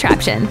borrow the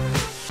contraption.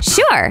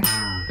 Sure!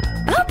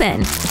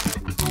 Open!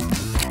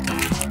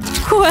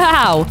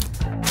 Wow!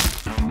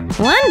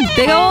 1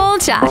 big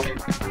old chalk!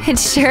 It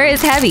sure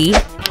is heavy.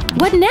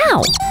 What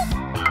now?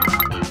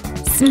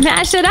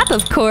 Smash it up,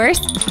 of course!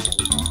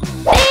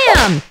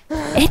 Bam!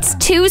 It's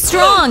too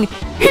strong!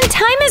 And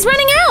time is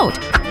running out!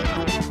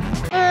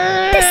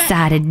 This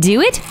ought to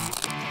do it!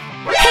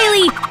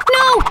 Haley!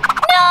 No!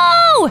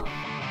 No!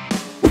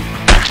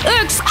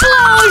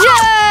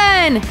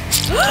 Explosion!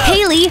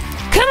 Haley,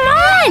 come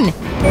on!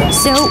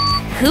 So,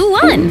 who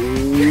won?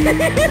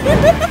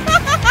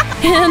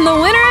 And the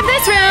winner of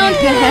this round,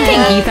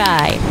 Pinkie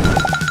Pie.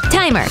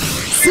 Timer,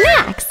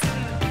 snacks!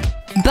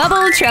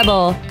 Bubble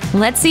trouble.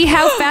 Let's see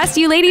how fast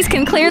you ladies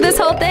can clear this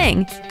whole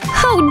thing.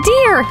 Oh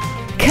dear!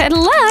 Good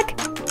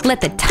luck!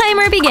 Let the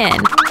timer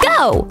begin.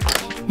 Go!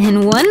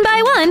 And one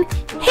by one,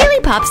 Haley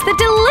pops the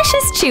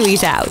delicious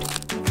chewies out.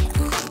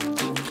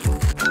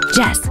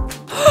 Jess,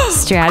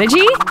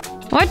 strategy?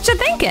 What you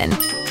thinking?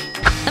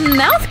 A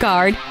mouth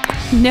guard?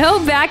 No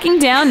backing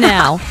down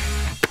now.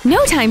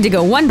 No time to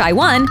go one by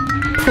one.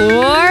 Pour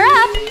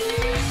up!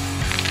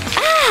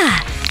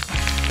 Ah!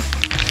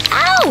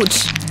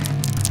 Ouch!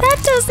 That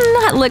does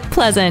not look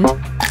pleasant.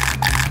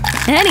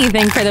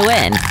 Anything for the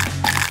win.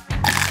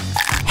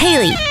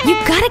 Haley, you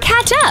gotta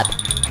catch up!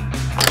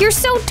 You're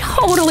so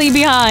totally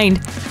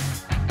behind!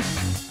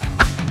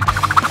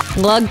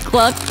 Glug,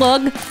 glug,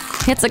 glug.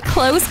 It's a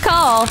close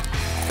call.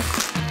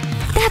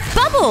 That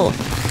bubble!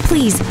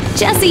 Please,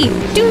 Jessie,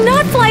 do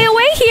not fly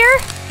away here!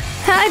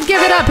 I'd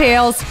give it up,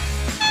 Hales.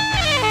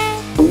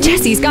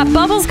 Jessie's got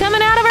bubbles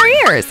coming out of her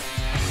ears.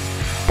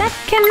 That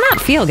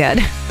cannot feel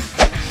good.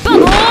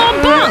 Bubble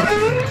bump!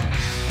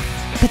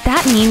 But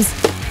that means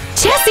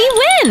Jessie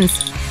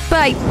wins!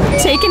 By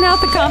taking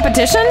out the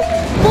competition?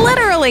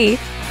 Literally!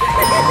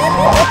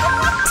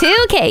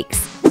 2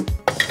 cakes.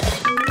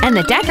 And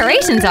the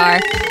decorations are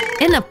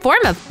in the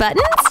form of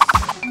buttons?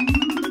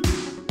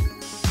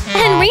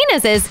 And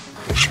Rena's is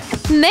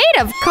made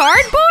of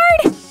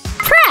cardboard?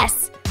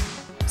 Press!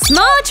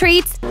 Small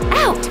treats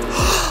out!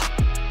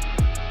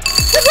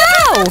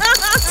 Wow!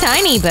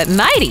 Tiny but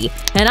mighty,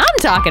 and I'm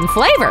talking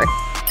flavor.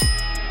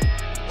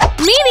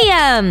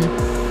 Medium!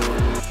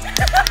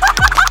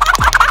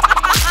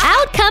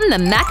 Out come the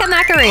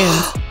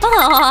macaroons.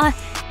 Aw,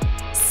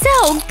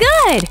 so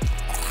good!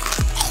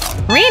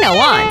 Rena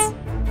wants.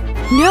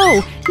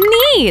 No,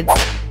 needs.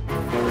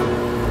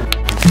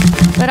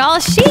 But all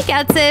she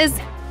gets is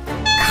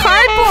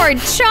cardboard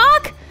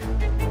chalk?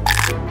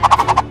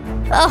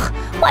 Ugh,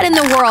 what in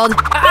the world?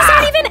 These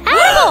aren't even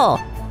edible!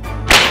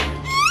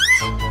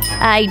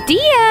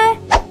 Idea!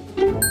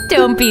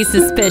 Don't be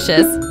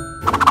suspicious.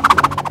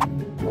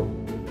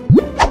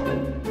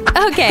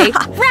 Okay,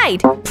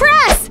 right!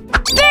 Press!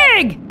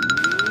 Big!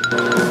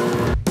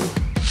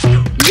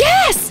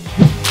 Yes!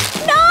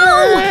 No!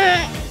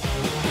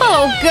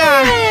 Oh,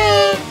 God!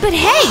 But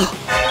hey!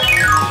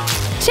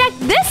 Check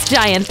this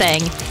giant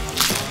thing!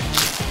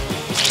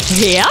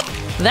 Yep,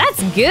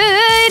 that's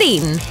good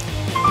eating!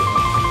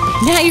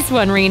 Nice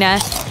one, Rena!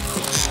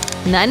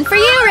 None for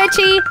you,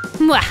 Richie!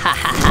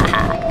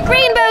 Mwahahaha!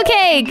 Rainbow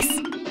cakes!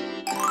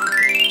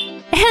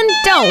 And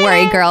don't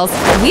worry, girls,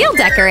 we'll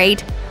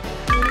decorate!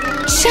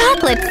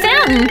 Chocolate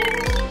fountain!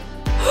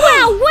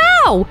 Wow,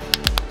 wow!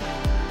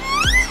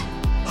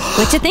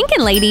 What you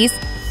thinking, ladies?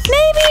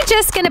 Maybe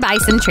just gonna buy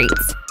some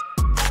treats.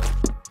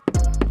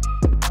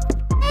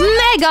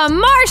 Mega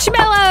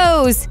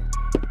marshmallows!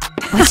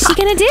 What's she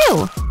gonna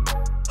do?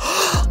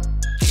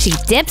 She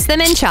dips them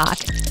in chalk.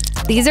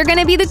 These are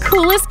gonna be the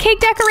coolest cake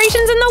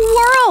decorations in the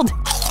world!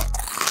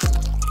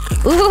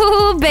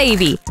 Ooh,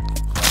 baby!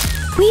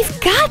 We've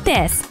got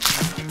this!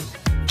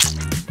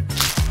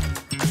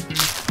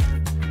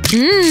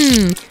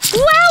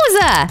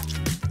 Wowza!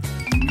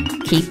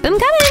 Keep them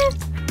coming!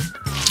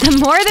 The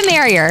more the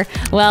merrier.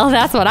 Well,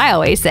 that's what I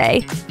always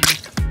say.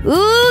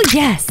 Ooh,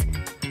 yes!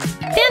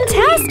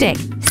 Fantastic!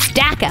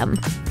 Stack them!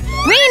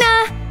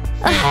 Rena!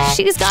 Ugh,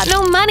 she's got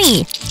no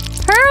money!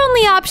 Her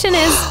only option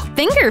is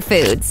finger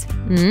foods.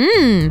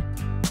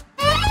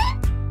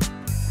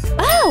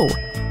 Oh!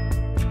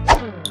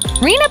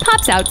 Rena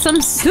pops out some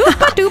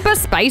super-duper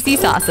spicy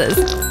sauces.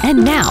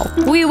 And now,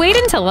 we wait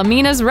until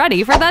Amina's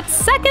ready for that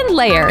second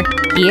layer.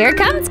 Here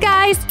comes,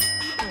 guys!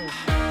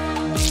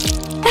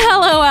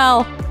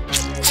 LOL!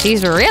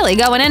 She's really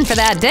going in for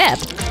that dip.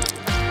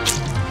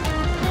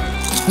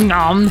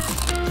 Nom!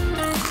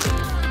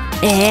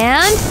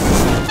 And…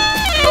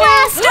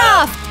 blast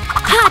off!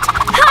 Hot!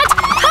 Hot!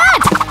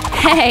 Hot!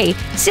 Hey,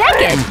 check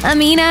it,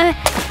 Amina!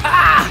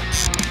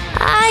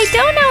 I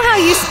don't know how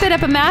you spit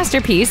up a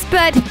masterpiece,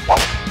 but…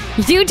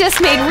 you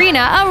just made Rena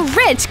a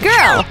rich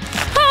girl!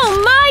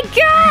 Oh my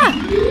god!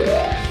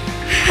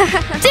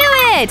 Do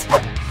it!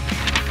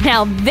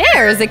 Now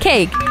there's a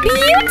cake!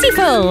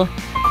 Beautiful!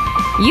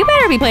 You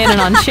better be planning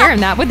on sharing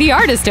that with the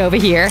artist over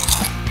here.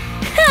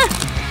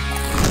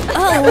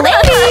 Oh,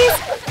 ladies!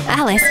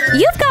 Alice,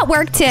 you've got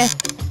work to…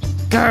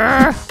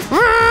 Grr.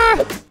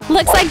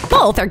 Looks like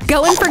both are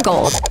going for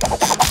gold.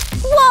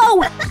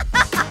 Whoa!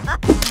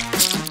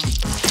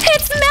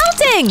 It's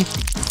melting!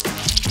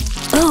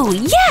 Oh,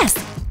 yes!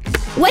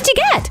 What'd you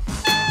get?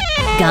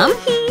 Gum?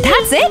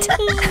 That's it?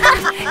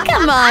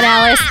 Come on,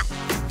 Alice.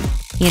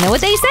 You know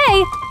what they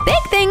say.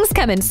 Big things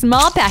come in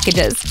small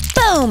packages.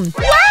 Boom!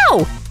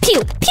 Wow!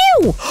 Pew!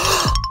 Pew!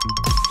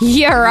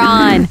 You're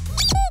on!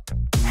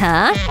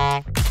 Huh?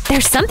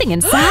 There's something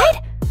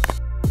inside?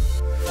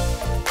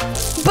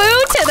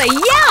 Boo to the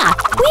yeah!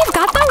 We've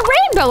got the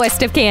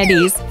rainbowest of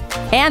candies!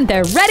 And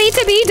they're ready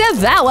to be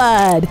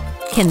devoured!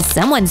 Can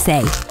someone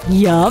say,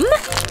 yum?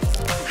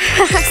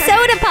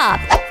 Soda pop!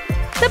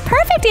 The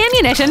perfect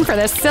ammunition for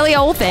this silly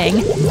old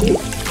thing.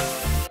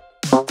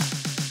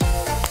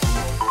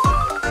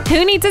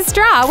 Who needs a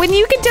straw when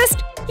you can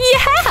just…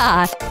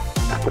 Yeah!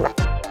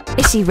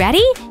 Is she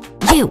ready?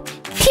 Pew!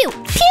 Pew!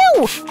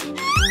 Pew!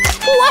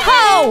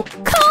 Whoa!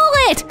 Call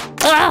it!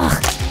 Ugh!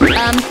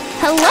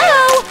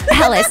 Hello?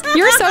 Alice,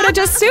 your soda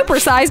just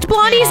supersized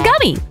Blondie's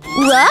gummy.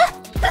 What?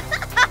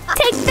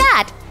 Take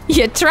that!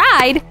 You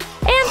tried!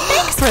 And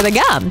thanks for the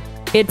gum.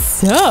 It's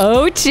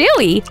so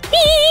chewy.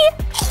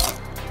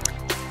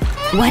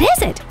 What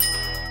is it?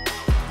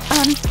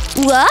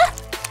 What?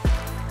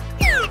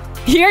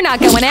 You're not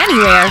going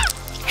anywhere.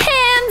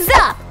 Hands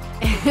up!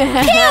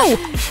 Pew!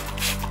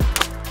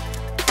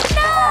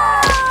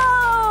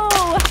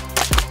 No!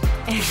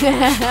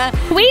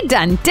 We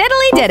done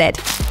diddly did it.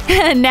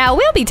 Now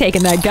we'll be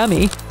taking that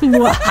gummy.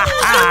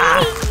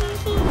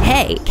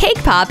 Hey,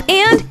 cake pop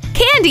and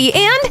candy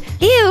and…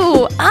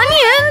 Ew,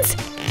 onions!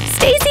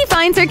 Stacy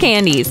finds her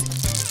candies.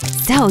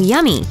 So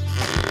yummy.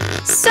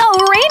 So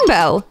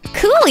rainbow.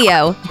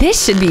 Coolio.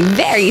 This should be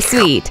very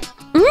sweet.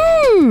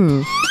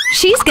 Mmm.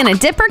 She's gonna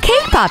dip her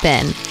cake pop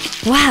in.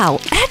 Wow,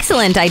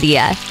 excellent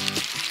idea.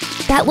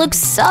 That looks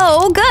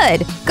so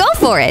good. Go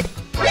for it.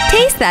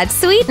 Taste that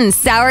sweet and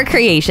sour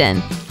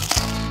creation.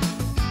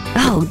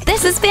 Oh,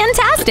 this is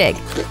fantastic.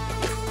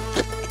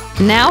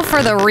 Now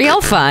for the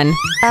real fun.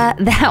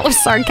 That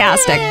was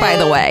sarcastic, by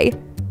the way.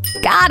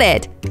 Got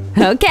it.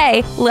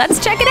 Okay, let's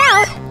check it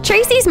out.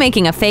 Tracy's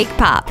making a fake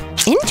pop.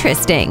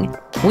 Interesting.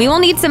 We will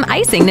need some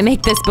icing to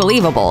make this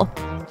believable.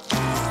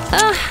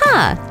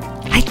 Uh-huh.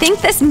 I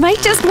think this might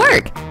just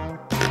work.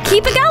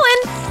 Keep it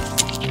going.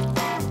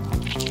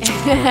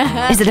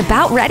 Is it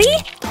about ready?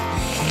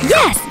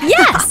 Yes,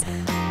 yes!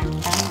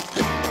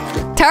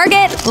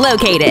 Target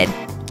located.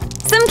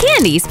 Some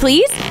candies,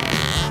 please.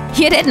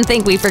 You didn't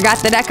think we forgot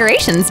the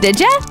decorations, did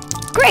ya?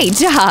 Great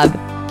job.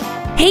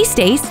 Hey,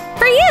 Stace,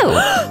 for you.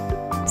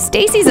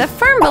 Stacy's a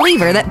firm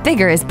believer that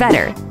bigger is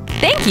better.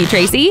 Thank you,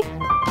 Tracy.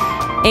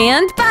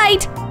 And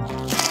bite.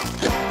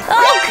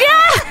 Oh,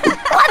 God!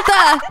 What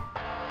the?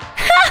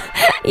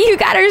 You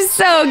got her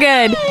so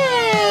good.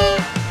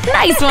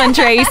 Nice one,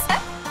 Trace.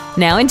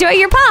 Now enjoy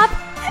your pop.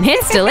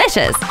 It's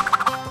delicious.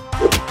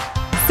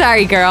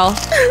 Sorry, girl.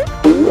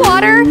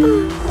 Water?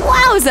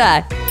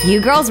 Wowza! You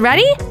girls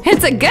ready?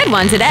 It's a good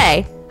one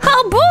today.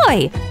 Oh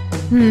boy!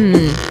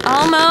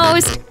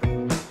 Almost.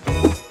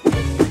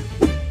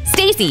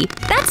 Stacy,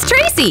 that's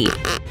Tracy.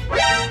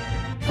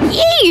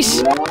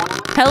 Yeesh!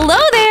 Hello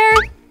there!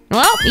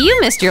 Well, you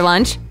missed your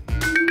lunch.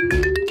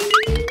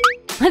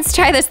 Let's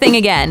try this thing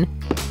again.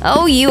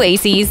 Oh, you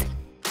acies.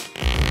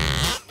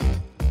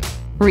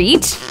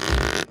 Reach.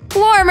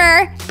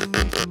 Warmer.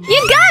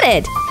 You got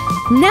it!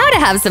 Now to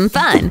have some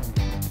fun.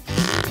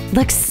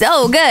 Looks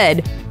so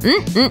good.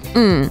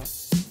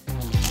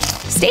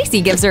 Stacy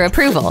gives her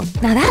approval.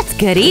 Now that's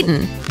good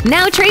eating.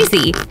 Now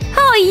Tracy.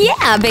 Oh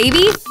yeah,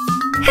 baby.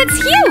 It's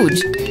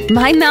huge.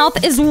 My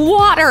mouth is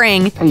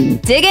watering.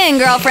 Dig in,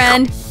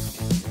 girlfriend.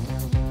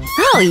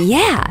 Oh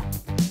yeah.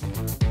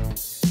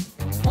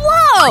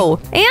 Whoa!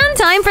 And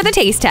time for the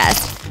taste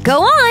test.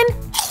 Go on.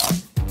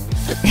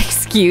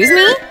 Excuse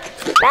me?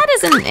 That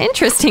is an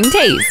interesting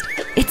taste.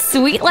 It's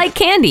sweet like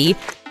candy.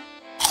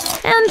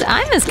 And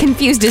I'm as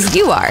confused as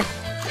you are.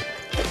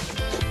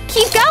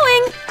 Keep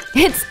going!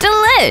 It's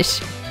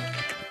delish!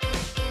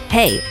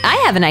 Hey, I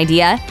have an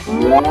idea.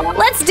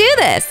 Let's do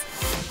this!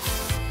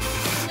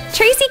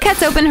 Tracy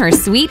cuts open her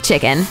sweet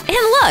chicken, and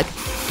look!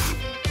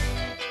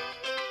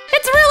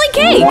 It's really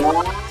cake!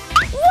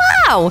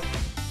 Wow!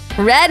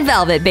 Red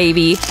velvet,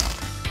 baby!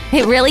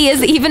 It really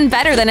is even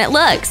better than it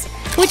looks,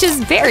 which is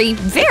very,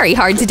 very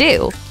hard to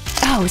do.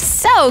 Oh,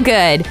 so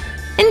good!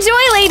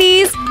 Enjoy,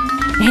 ladies!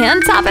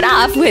 And top it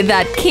off with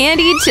that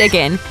candied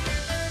chicken.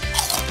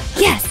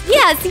 Yes,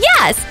 yes,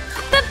 yes!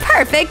 The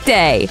perfect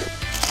day!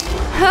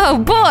 Oh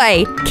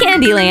boy!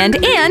 Candyland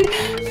and…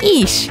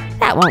 Eesh!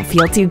 That won't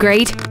feel too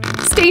great.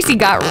 Stacy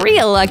got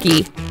real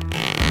lucky.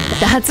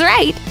 That's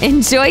right!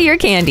 Enjoy your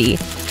candy!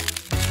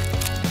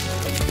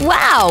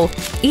 Wow!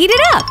 Eat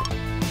it up!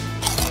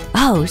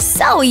 Oh,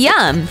 so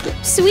yum!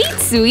 Sweet,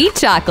 sweet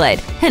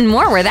chocolate! And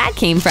more where that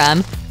came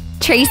from.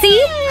 Tracy?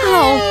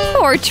 Oh,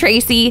 poor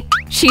Tracy.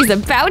 She's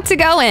about to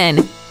go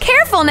in.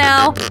 Careful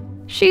now!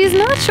 She's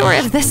not sure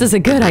if this is a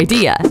good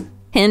idea.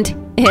 Hint,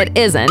 it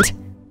isn't.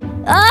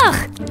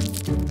 Ugh!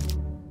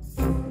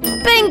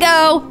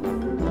 Bingo!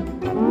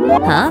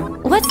 Huh?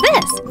 What's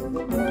this?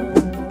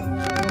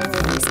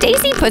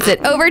 Stacy puts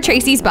it over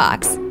Tracy's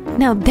box.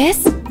 Now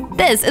this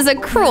is a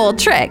cruel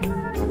trick.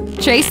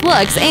 Trace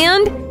looks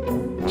and…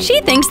 she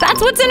thinks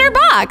that's what's in her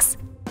box.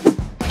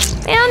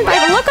 And by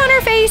the look on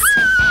her face…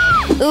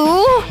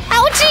 Ooh,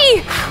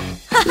 ouchie!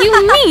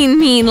 You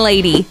mean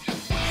lady.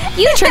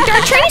 You tricked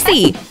our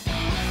Tracy!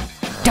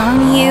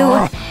 Darn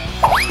you!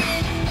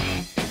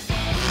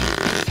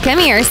 Come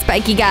here,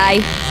 spiky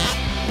guy.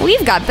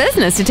 We've got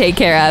business to take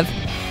care of.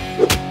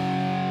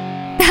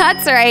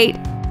 That's right.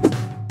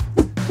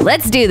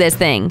 Let's do this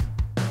thing.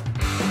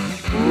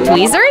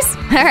 Tweezers?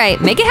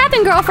 Alright, make it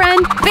happen,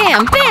 girlfriend.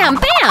 Bam, bam,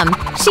 bam!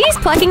 She's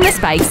plucking the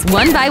spikes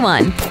one by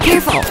one.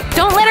 Careful,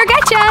 don't let her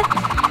get ya!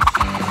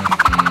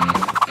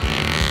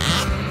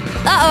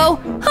 Uh-oh!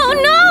 Oh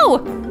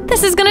no!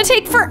 This is gonna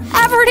take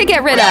forever to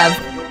get rid of!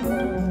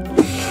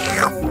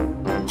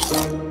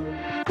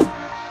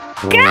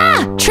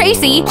 Gah!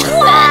 Tracy,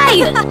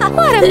 why?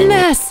 What a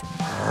mess!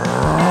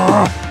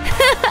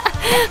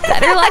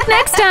 Better luck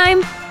next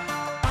time!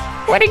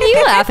 What are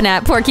you laughing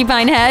at,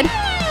 Porcupine Head?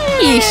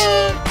 Yeesh,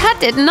 that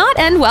did not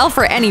end well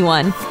for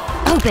anyone.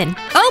 Open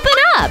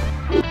up!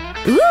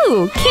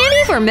 Ooh,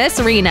 candy for Miss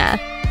Rena.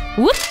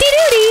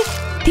 Whoop-de-doody!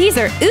 These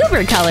are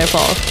uber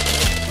colorful.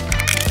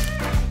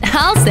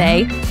 I'll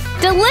say,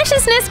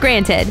 deliciousness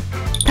granted,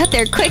 but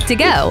they're quick to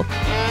go.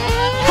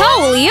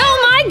 Holy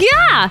oh my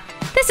god!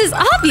 This is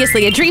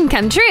obviously a dream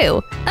come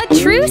true. A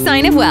true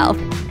sign of wealth.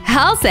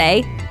 I'll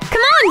say,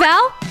 come on,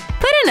 Val.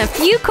 Put in a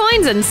few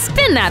coins and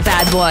spin that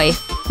bad boy.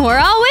 We're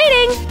all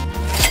waiting.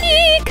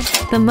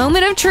 Eek! The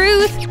moment of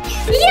truth.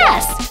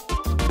 Yes!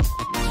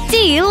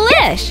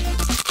 Delish!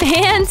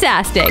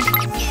 Fantastic!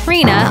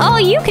 Rena, all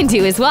you can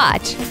do is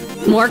watch.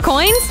 More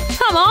coins?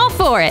 I'm all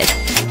for it.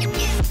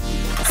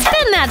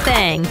 Spin that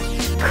thing!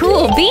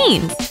 Cool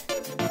beans!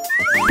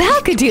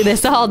 Val could do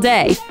this all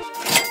day.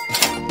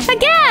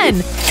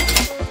 Again!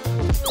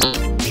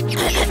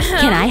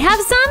 Can I have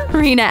some?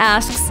 Rena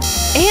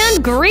asks.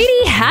 And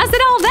greedy has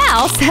it all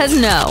Val says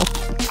no.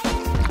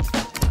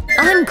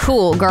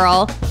 Uncool,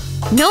 girl.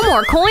 No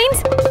more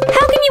coins?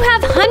 How can you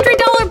have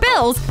 $100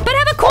 bills but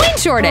have a coin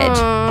shortage?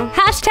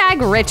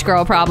 Hashtag rich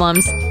girl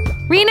problems.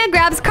 Rena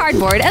grabs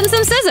cardboard and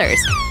some scissors.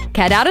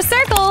 Cut out a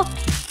circle.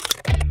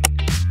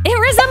 It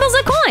resembles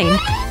a coin.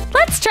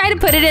 Let's try to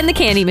put it in the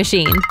candy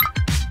machine.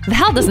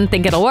 Val doesn't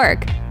think it'll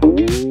work.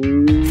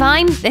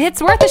 Fine,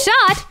 it's worth a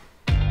shot.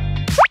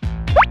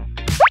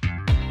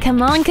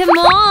 Come on, come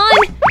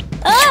on!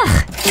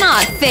 Ugh,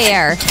 not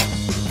fair.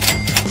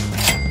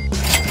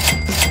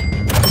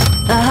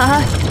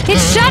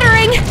 It's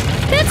shuddering!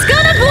 It's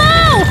gonna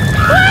blow!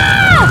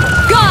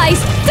 Ah! Guys,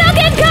 duck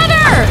and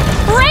cover!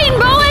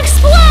 Rainbow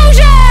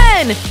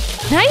explosion!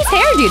 Nice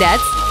hair,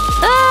 dudettes.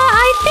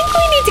 I think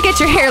we need to get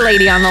your hair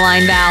lady on the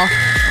line, Val.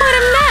 What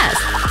a mess!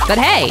 But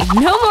hey,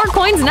 no more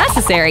coins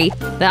necessary.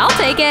 I'll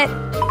take it.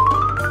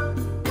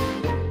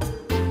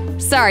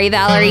 Sorry,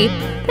 Valerie.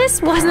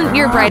 This wasn't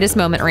your brightest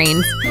moment,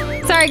 Reigns.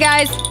 Sorry,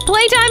 guys.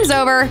 Playtime's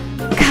over.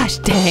 Gosh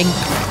dang.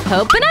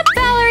 Open up,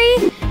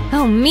 Valerie.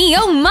 Oh me,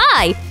 oh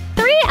my!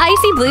 3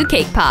 icy blue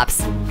cake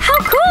pops. How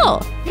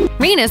cool!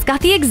 Rena's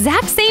got the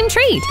exact same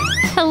treat.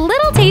 A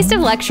little taste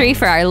of luxury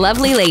for our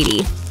lovely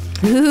lady.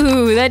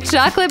 Ooh, that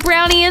chocolate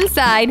brownie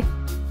inside.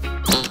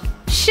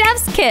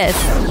 Chef's kiss.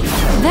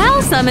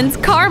 Val summons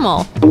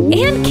caramel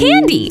and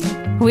candy.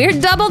 We're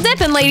double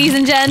dipping, ladies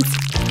and gents.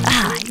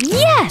 Ah,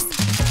 yes!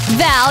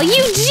 Val,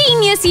 you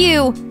genius,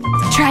 you!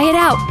 Try it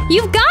out.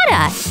 You've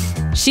gotta!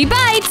 She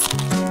bites.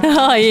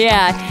 Oh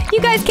yeah, you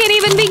guys can't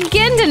even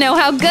begin to know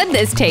how good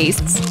this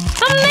tastes.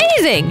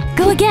 Amazing!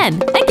 Go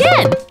again,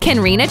 again! Can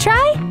Rena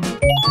try?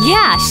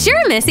 Yeah,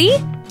 sure, Missy.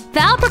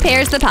 Val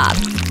prepares the pop.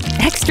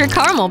 Extra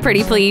caramel,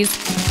 pretty please.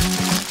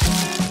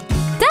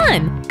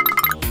 Done!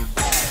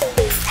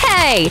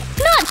 Hey,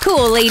 not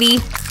cool, lady.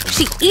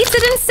 She eats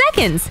it in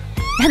seconds.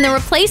 And the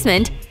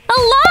replacement,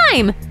 a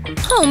lime!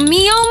 Oh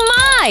me,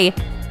 oh my!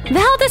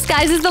 Val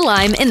disguises the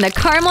lime in the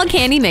caramel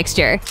candy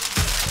mixture.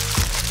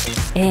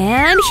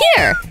 And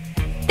here!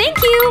 Thank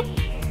you!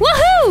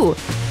 Woohoo!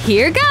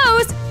 Here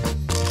goes!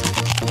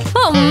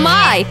 Oh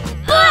my!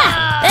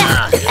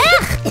 Ugh,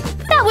 ugh.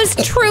 That was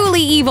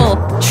truly evil!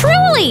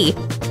 Truly!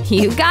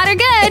 You got her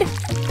good!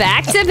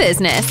 Back to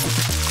business!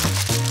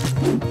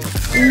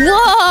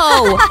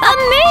 Whoa!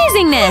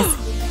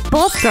 Amazingness!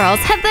 Both girls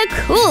have the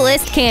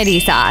coolest candy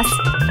sauce.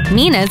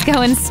 Mina's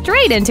going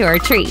straight into her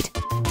treat.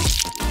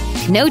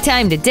 No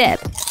time to dip.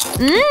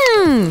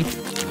 Mmm!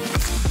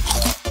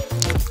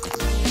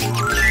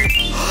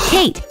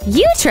 Kate,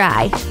 you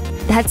try!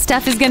 That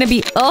stuff is gonna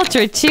be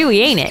ultra chewy,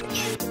 ain't it?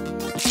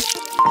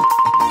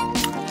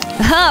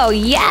 Oh,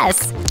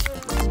 yes!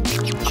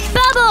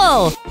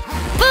 Bubble!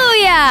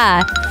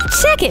 Booyah!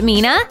 Check it,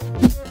 Mina!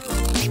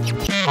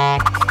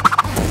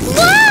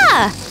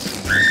 Wah!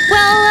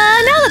 Well,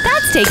 now that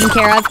that's taken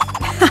care of…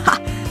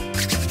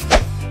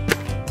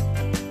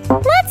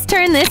 Let's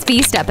turn this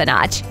feast up a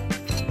notch.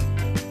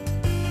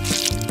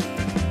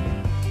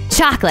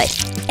 Chocolate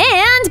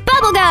and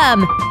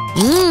bubblegum!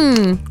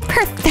 Mmm,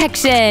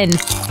 perfection!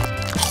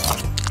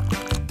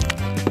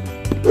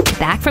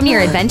 Back from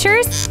your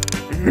adventures?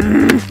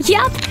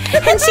 Yup,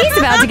 and she's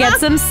about to get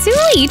some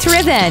sweet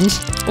revenge.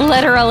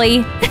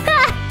 Literally.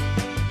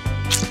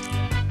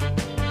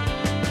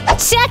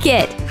 Check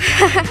it!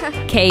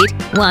 Kate,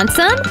 want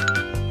some?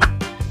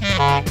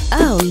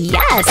 Oh,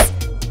 yes!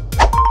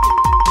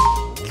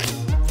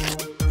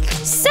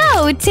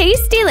 So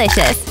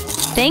tasty-licious.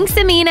 Thanks,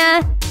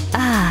 Amina.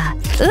 Ah,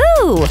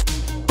 ooh.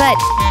 But,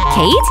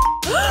 Kate?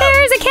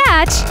 There's a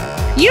catch.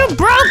 You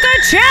broke the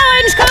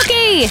challenge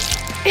cookie!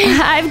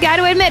 I've got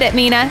to admit it,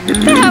 Mina.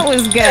 That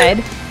was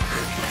good.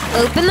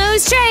 Open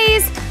those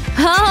trays.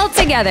 All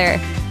together.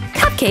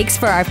 Cupcakes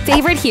for our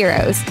favorite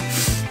heroes.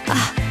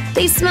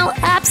 They smell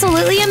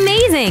absolutely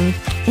amazing.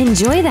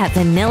 Enjoy that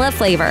vanilla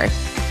flavor.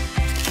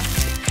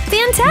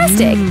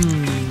 Fantastic!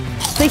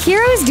 The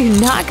heroes do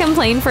not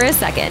complain for a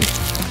second.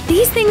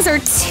 These things are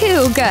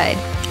too good.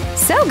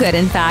 So good,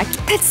 in fact,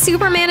 that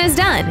Superman is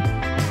done.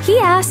 He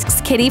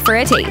asks Kitty for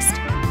a taste.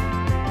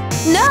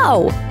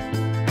 No!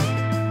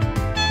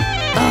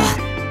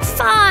 Ugh,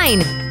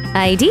 fine!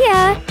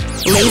 Idea!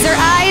 Laser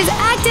eyes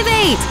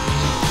activate!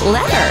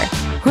 Leather!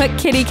 What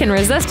kitty can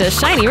resist a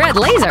shiny red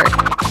laser?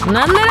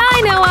 None that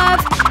I know of!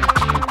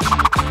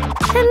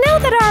 And now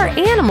that our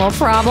animal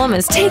problem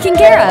is taken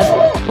care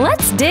of,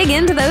 let's dig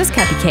into those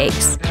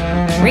cupcakes.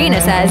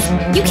 Rena says,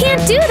 "You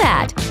can't do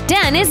that!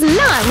 Den is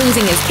not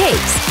losing his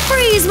cakes!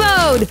 Freeze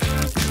mode!"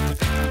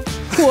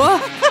 Whoa!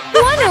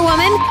 Wonder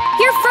Woman,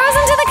 you're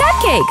frozen to the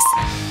cupcakes!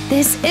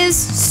 This is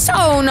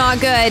so not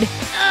good!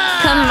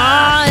 Come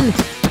on!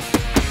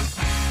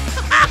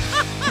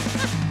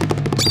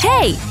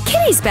 Hey,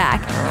 Kitty's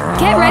back!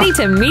 Get ready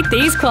to meet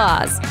these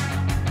claws!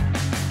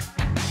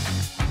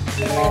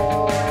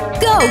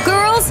 Go,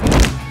 girls!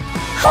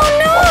 Oh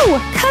no!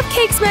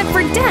 Cupcakes meant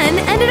for Den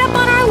ended up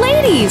on our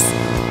ladies!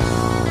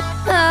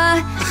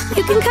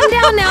 You can come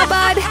down now,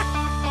 bud!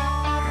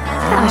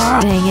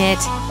 Gosh dang it.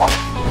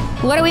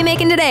 What are we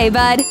making today,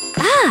 bud?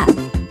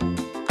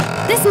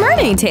 This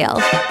mermaid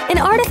tail! An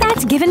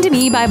artifact given to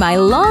me by my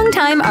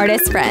longtime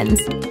artist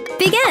friends.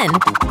 Begin!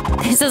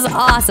 This is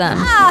awesome!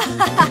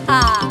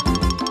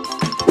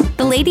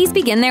 The ladies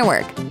begin their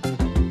work.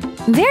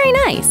 Very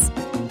nice!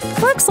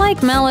 Looks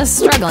like Mel is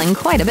struggling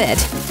quite a bit.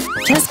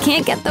 Just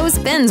can't get those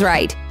fins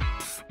right.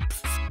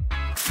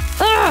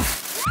 Ugh!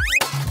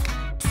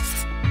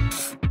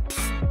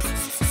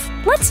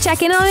 Let's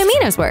check in on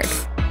Amina's work.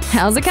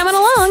 How's it coming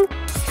along?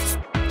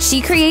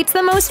 She creates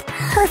the most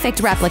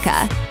perfect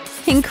replica.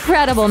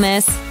 Incredible,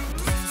 miss!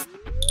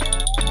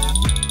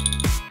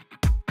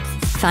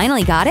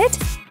 Finally got it?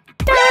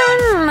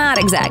 Not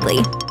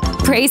exactly.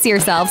 Brace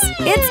yourselves,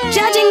 it's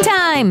judging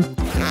time!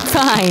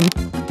 Fine.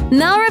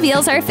 Mel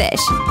reveals her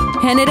fish.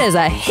 And it is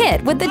a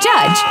hit with the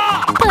judge.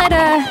 But,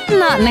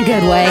 not in a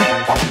good way.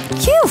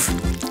 Phew!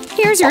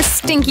 Here's your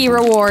stinky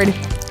reward.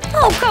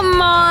 Oh,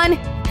 come on!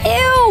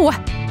 Ew!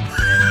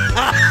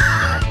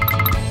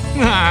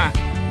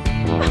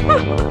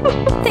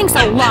 Thanks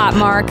a lot,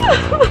 Mark.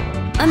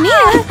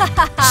 Amina!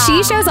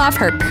 She shows off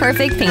her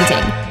perfect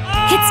painting.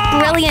 It's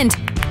brilliant!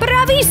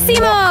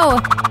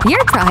 Bravissimo!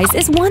 Your prize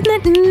is one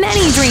that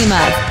many dream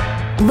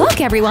of.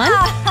 Look, everyone!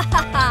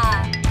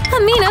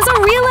 Amina's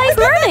a real-life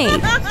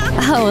mermaid!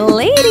 Oh,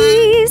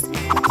 ladies!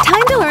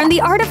 Time to learn the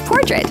art of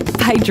portrait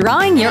by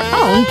drawing your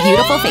own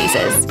beautiful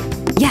faces.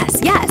 Yes,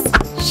 yes!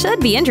 Should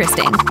be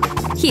interesting.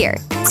 Here,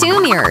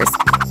 2 mirrors.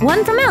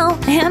 One for Mel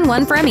and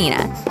one for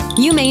Amina.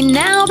 You may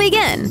now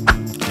begin!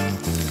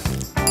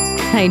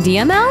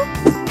 Idea, Mel?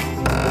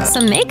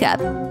 Some makeup?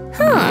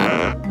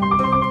 Huh.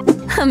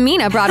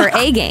 Amina brought her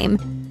A-game.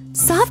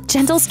 Soft,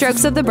 gentle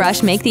strokes of the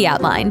brush make the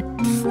outline.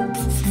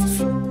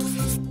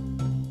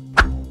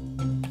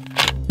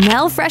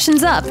 Mel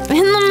freshens up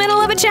in the middle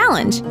of a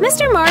challenge.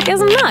 Mr. Mark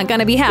is not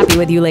gonna be happy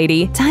with you,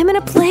 lady. Time and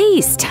a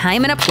place,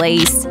 time and a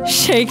place.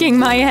 Shaking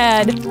my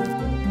head.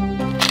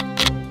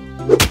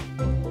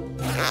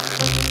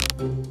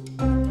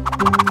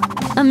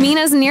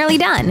 Amina's nearly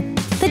done.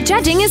 The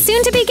judging is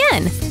soon to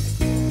begin.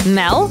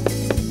 Mel?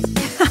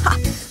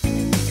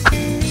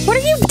 What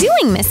are you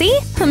doing, Missy?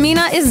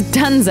 Amina is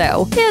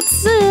donezo.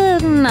 It's,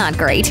 not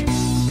great.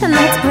 And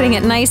that's putting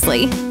it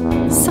nicely.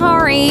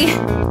 Sorry.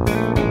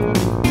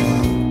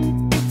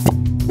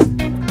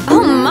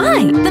 Oh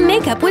my! The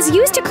makeup was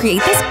used to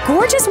create this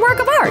gorgeous work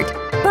of art.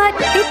 But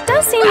it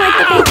does seem like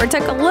the paper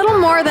took a little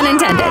more than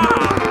intended.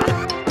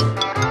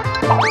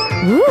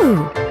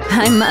 Ooh,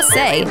 I must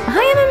say,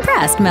 I am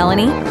impressed,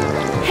 Melanie.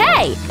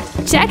 Hey!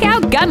 Check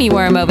out Gummy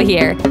Worm over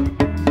here.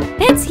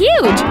 It's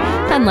huge,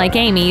 unlike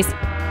Amy's.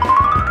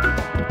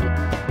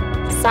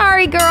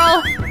 Sorry,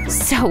 girl.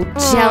 So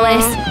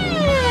jealous.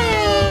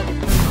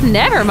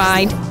 Never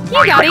mind.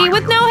 You gotta eat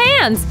with no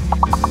hands.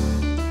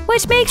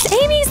 Which makes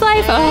Amy's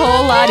life a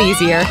whole lot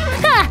easier.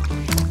 Ha!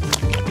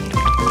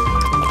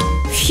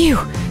 Phew.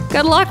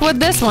 Good luck with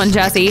this one,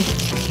 Jessie.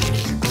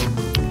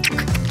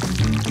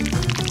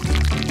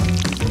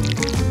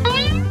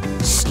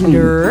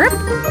 Slurp.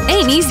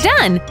 Amy's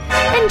done.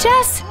 And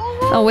Jess,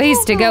 a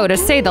ways to go to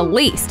say the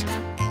least.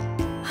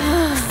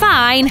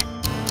 Fine.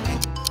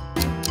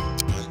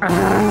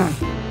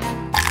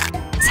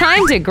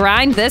 Time to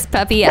grind this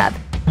puppy up.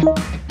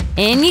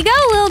 In you go,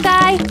 little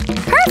guy.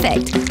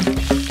 Perfect.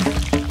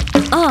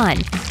 On.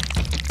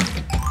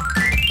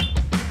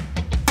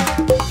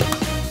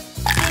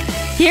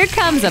 Here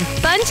comes a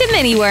bunch of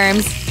mini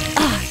worms.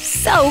 Oh,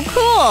 so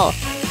cool.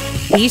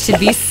 These should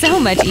be so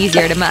much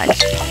easier to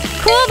munch.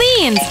 Cool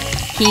beans.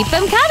 Keep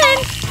them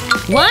coming.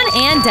 One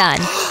and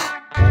done.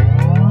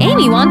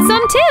 Amy wants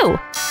some too.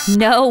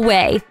 No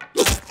way.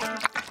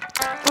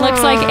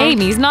 Looks like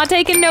Amy's not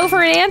taking no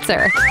for an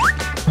answer.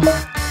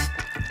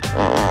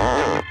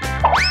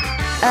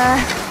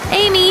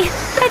 Amy,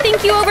 I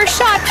think you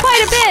overshot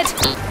quite a bit.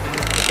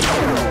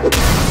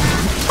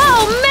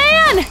 Oh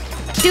man!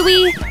 Do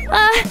we,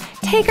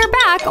 take her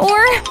back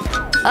or…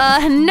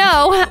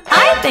 No.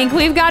 I think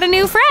we've got a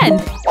new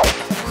friend.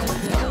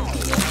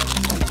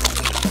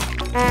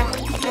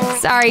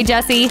 Sorry,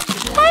 Jessie.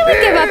 I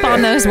would give up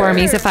on those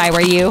wormies if I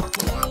were you.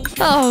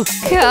 Oh,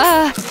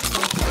 God.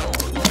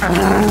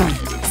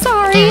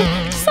 Sorry.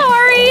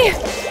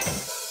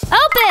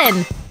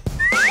 Open!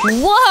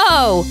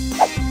 Whoa!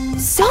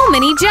 So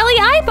many jelly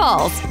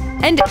eyeballs!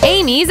 And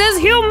Amy's is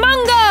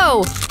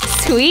humongo!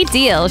 Sweet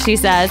deal, she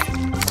says.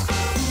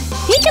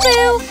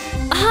 Peekaboo!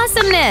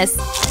 Awesomeness!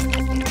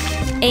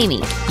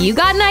 Amy, you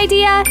got an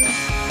idea?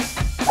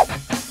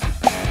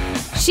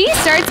 She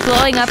starts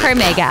blowing up her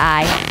mega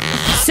eye.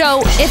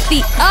 So, if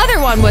the other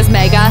one was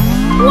mega,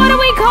 what do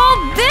we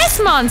call this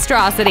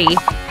monstrosity?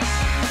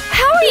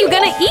 How are you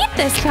gonna eat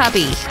this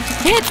puppy?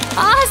 It's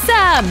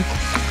awesome!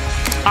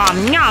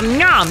 Nom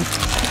nom!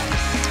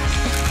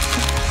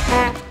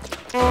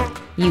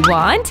 You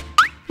want?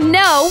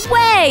 No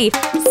way!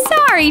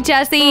 Sorry,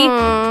 Jessie!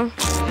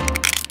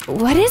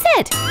 What is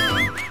it?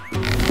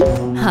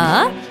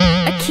 Huh?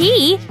 A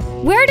key?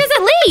 Where does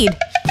it lead?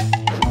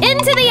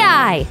 Into the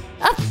eye!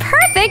 A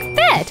perfect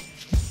fit!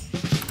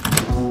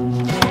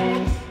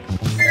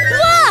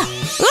 Ah!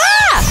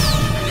 Ah!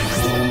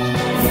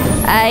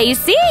 I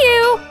see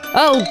you!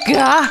 Oh,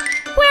 God!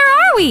 Where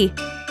are we?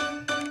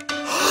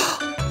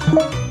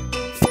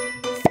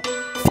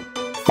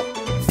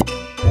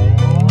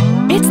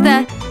 It's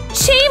the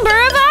Chamber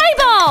of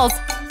Eyeballs!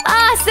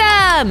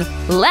 Awesome!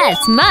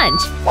 Let's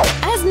munch!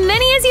 As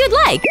many as you'd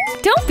like!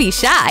 Don't be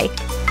shy!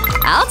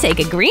 I'll take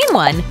a green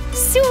one!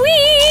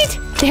 Sweet!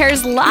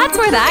 There's lots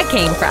where that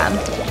came from!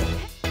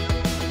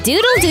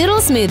 Doodle doodle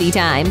smoothie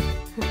time!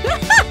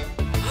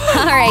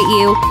 Alright,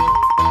 you!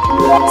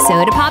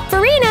 Soda pop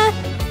for Rena!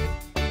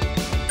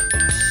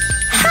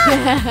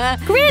 Ha!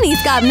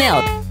 Granny's got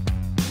milk!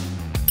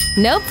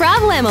 No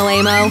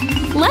problemo-lamo!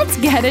 Let's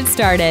get it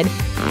started!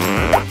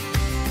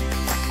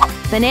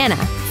 Banana,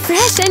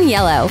 fresh and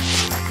yellow.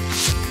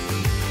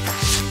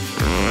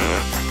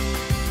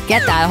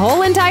 Get that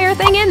whole entire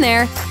thing in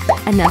there.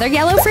 Another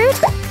yellow fruit?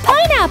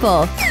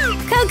 Pineapple!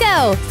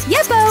 Cocoa!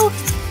 Yuppo!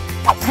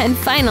 And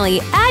finally,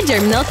 add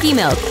your milky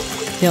milk.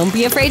 Don't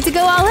be afraid to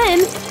go all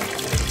in.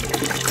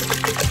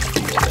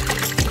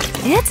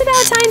 It's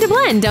about time to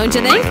blend, don't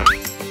you think?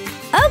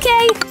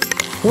 Okay.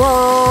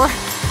 Whoa.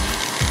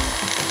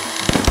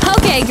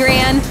 Okay,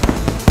 Gran.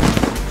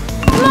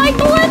 My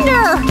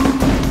blender!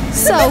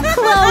 So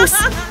close!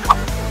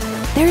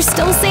 They're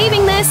still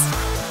saving this!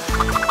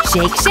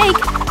 Shake, shake!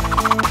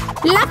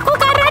 La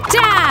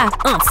cucaracha!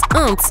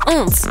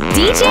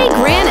 DJ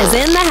Gran is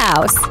in the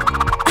house!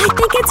 I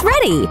think it's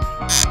ready!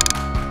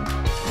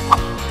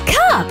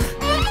 Cup!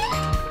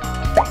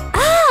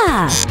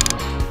 Ah!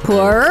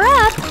 Pour her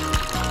up!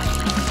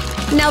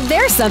 Now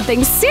there's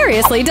something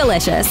seriously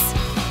delicious!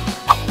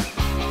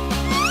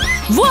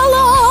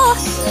 Voila!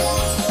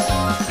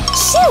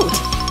 Shoot!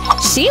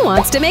 She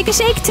wants to make a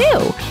shake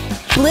too!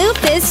 Blue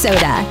fizz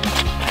soda.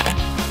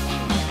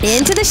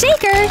 Into the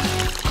shaker.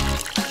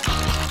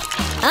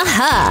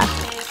 Aha!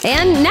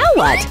 And now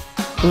what?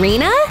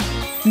 Rena?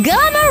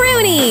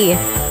 Gummaroony!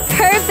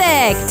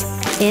 Perfect!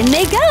 In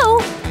they go!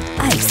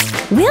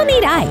 Ice. We'll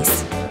need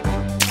ice.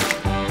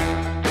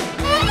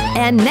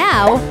 And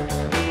now…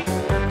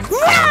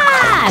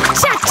 Rah!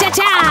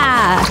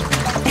 Cha-cha-cha!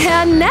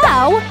 And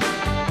now…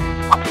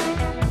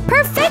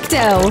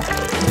 Perfecto!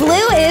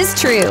 Blue is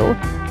true.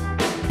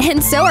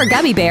 And so are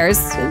gummy bears,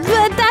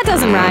 but that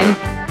doesn't rhyme.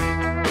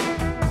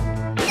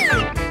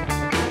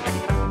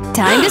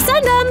 Time to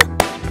send them!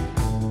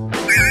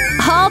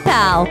 All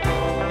pal.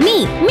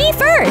 Me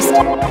first!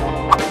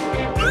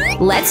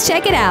 Let's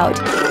check it out.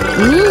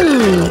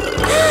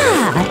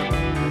 Ah!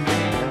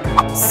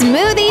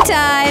 Smoothie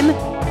time!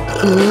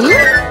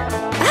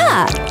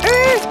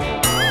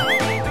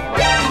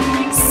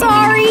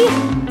 Sorry!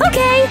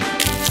 Okay!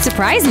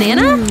 Surprise,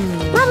 Nana?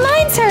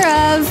 Reminds her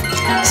of…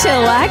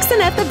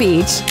 chillaxing at the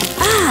beach.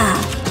 Ah!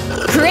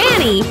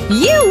 Granny,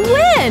 you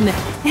win!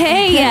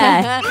 Hey,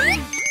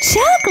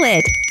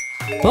 chocolate!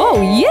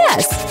 Oh,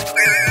 yes!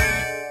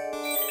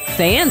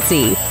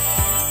 Fancy!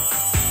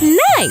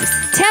 Nice!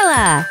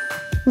 Tella!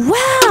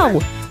 Wow!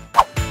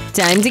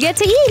 Time to get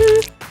to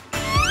eating!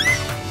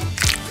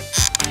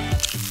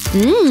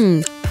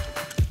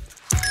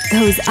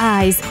 Those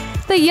eyes!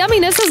 The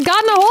yumminess has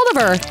gotten a hold of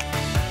her!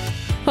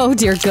 Oh,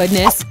 dear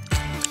goodness!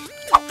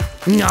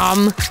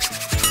 Nom!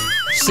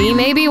 She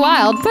may be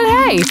wild, but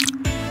hey!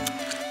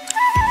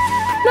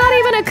 Not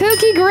even a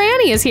kooky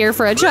granny is here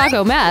for a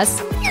choco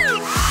mess!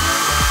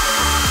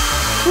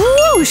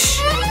 Whoosh!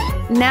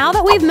 Now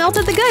that we've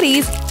melted the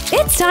goodies,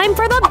 it's time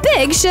for the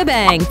big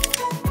shebang!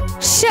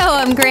 Show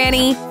 'em,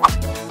 Granny!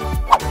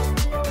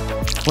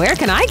 Where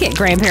can I get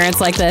grandparents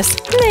like this?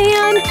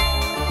 Man!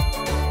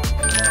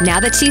 Now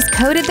that she's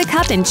coated the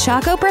cup in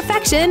choco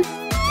perfection,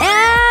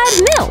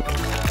 add milk!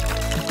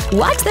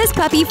 Watch this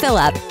puppy fill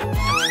up!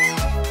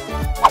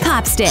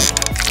 Pop stick!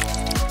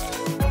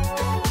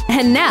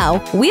 And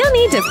now, we'll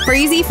need to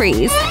freezy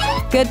freeze!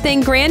 Good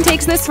thing Gran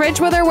takes this fridge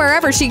with her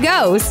wherever she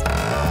goes!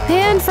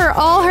 And for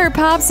all her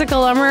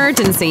popsicle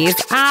emergencies,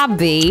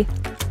 Abby.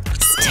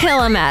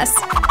 Still a mess.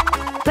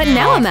 But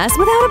now a mess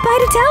without a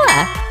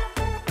Bitatella.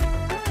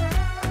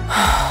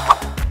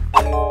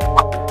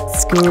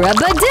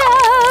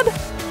 Scrub-a-dub!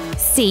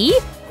 See?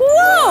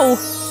 Whoa!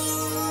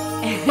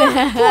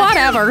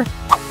 Whatever.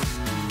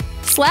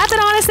 Slap it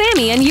on a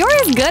Sammy and you're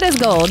as good as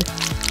gold.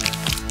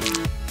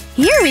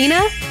 Here,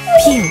 Rena.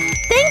 Phew.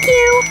 Thank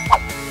you.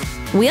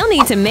 We'll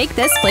need to make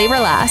this flavor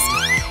last.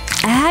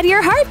 Add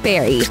your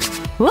heartberry.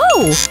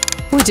 Whoa!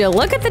 Would you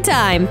look at the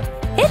time?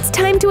 It's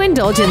time to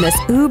indulge in this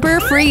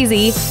uber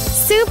freezy,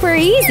 super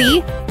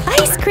easy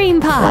ice cream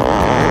pop.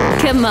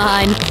 Come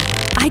on.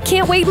 I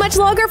can't wait much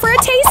longer for a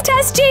taste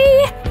test,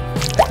 G!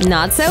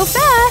 Not so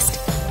fast.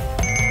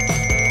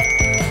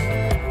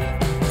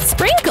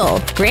 Sprinkle!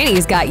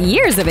 Granny's got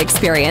years of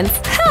experience.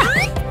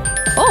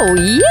 Ha! Oh,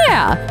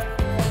 yeah!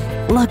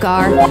 Look,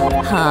 R.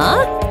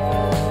 Huh?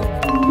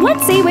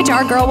 Let's see which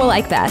R girl will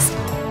like best.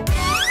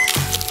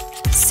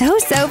 So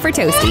for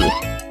Toasty.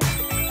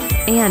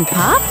 And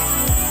pop?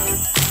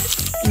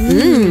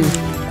 Mmm.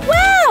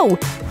 Wow!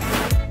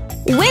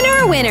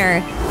 Winner,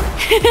 winner!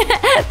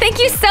 Thank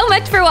you so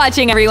much for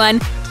watching,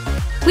 everyone!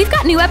 We've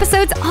got new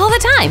episodes all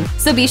the time,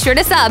 so be sure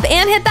to sub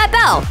and hit that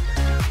bell!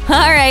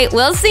 Alright,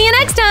 we'll see you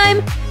next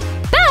time!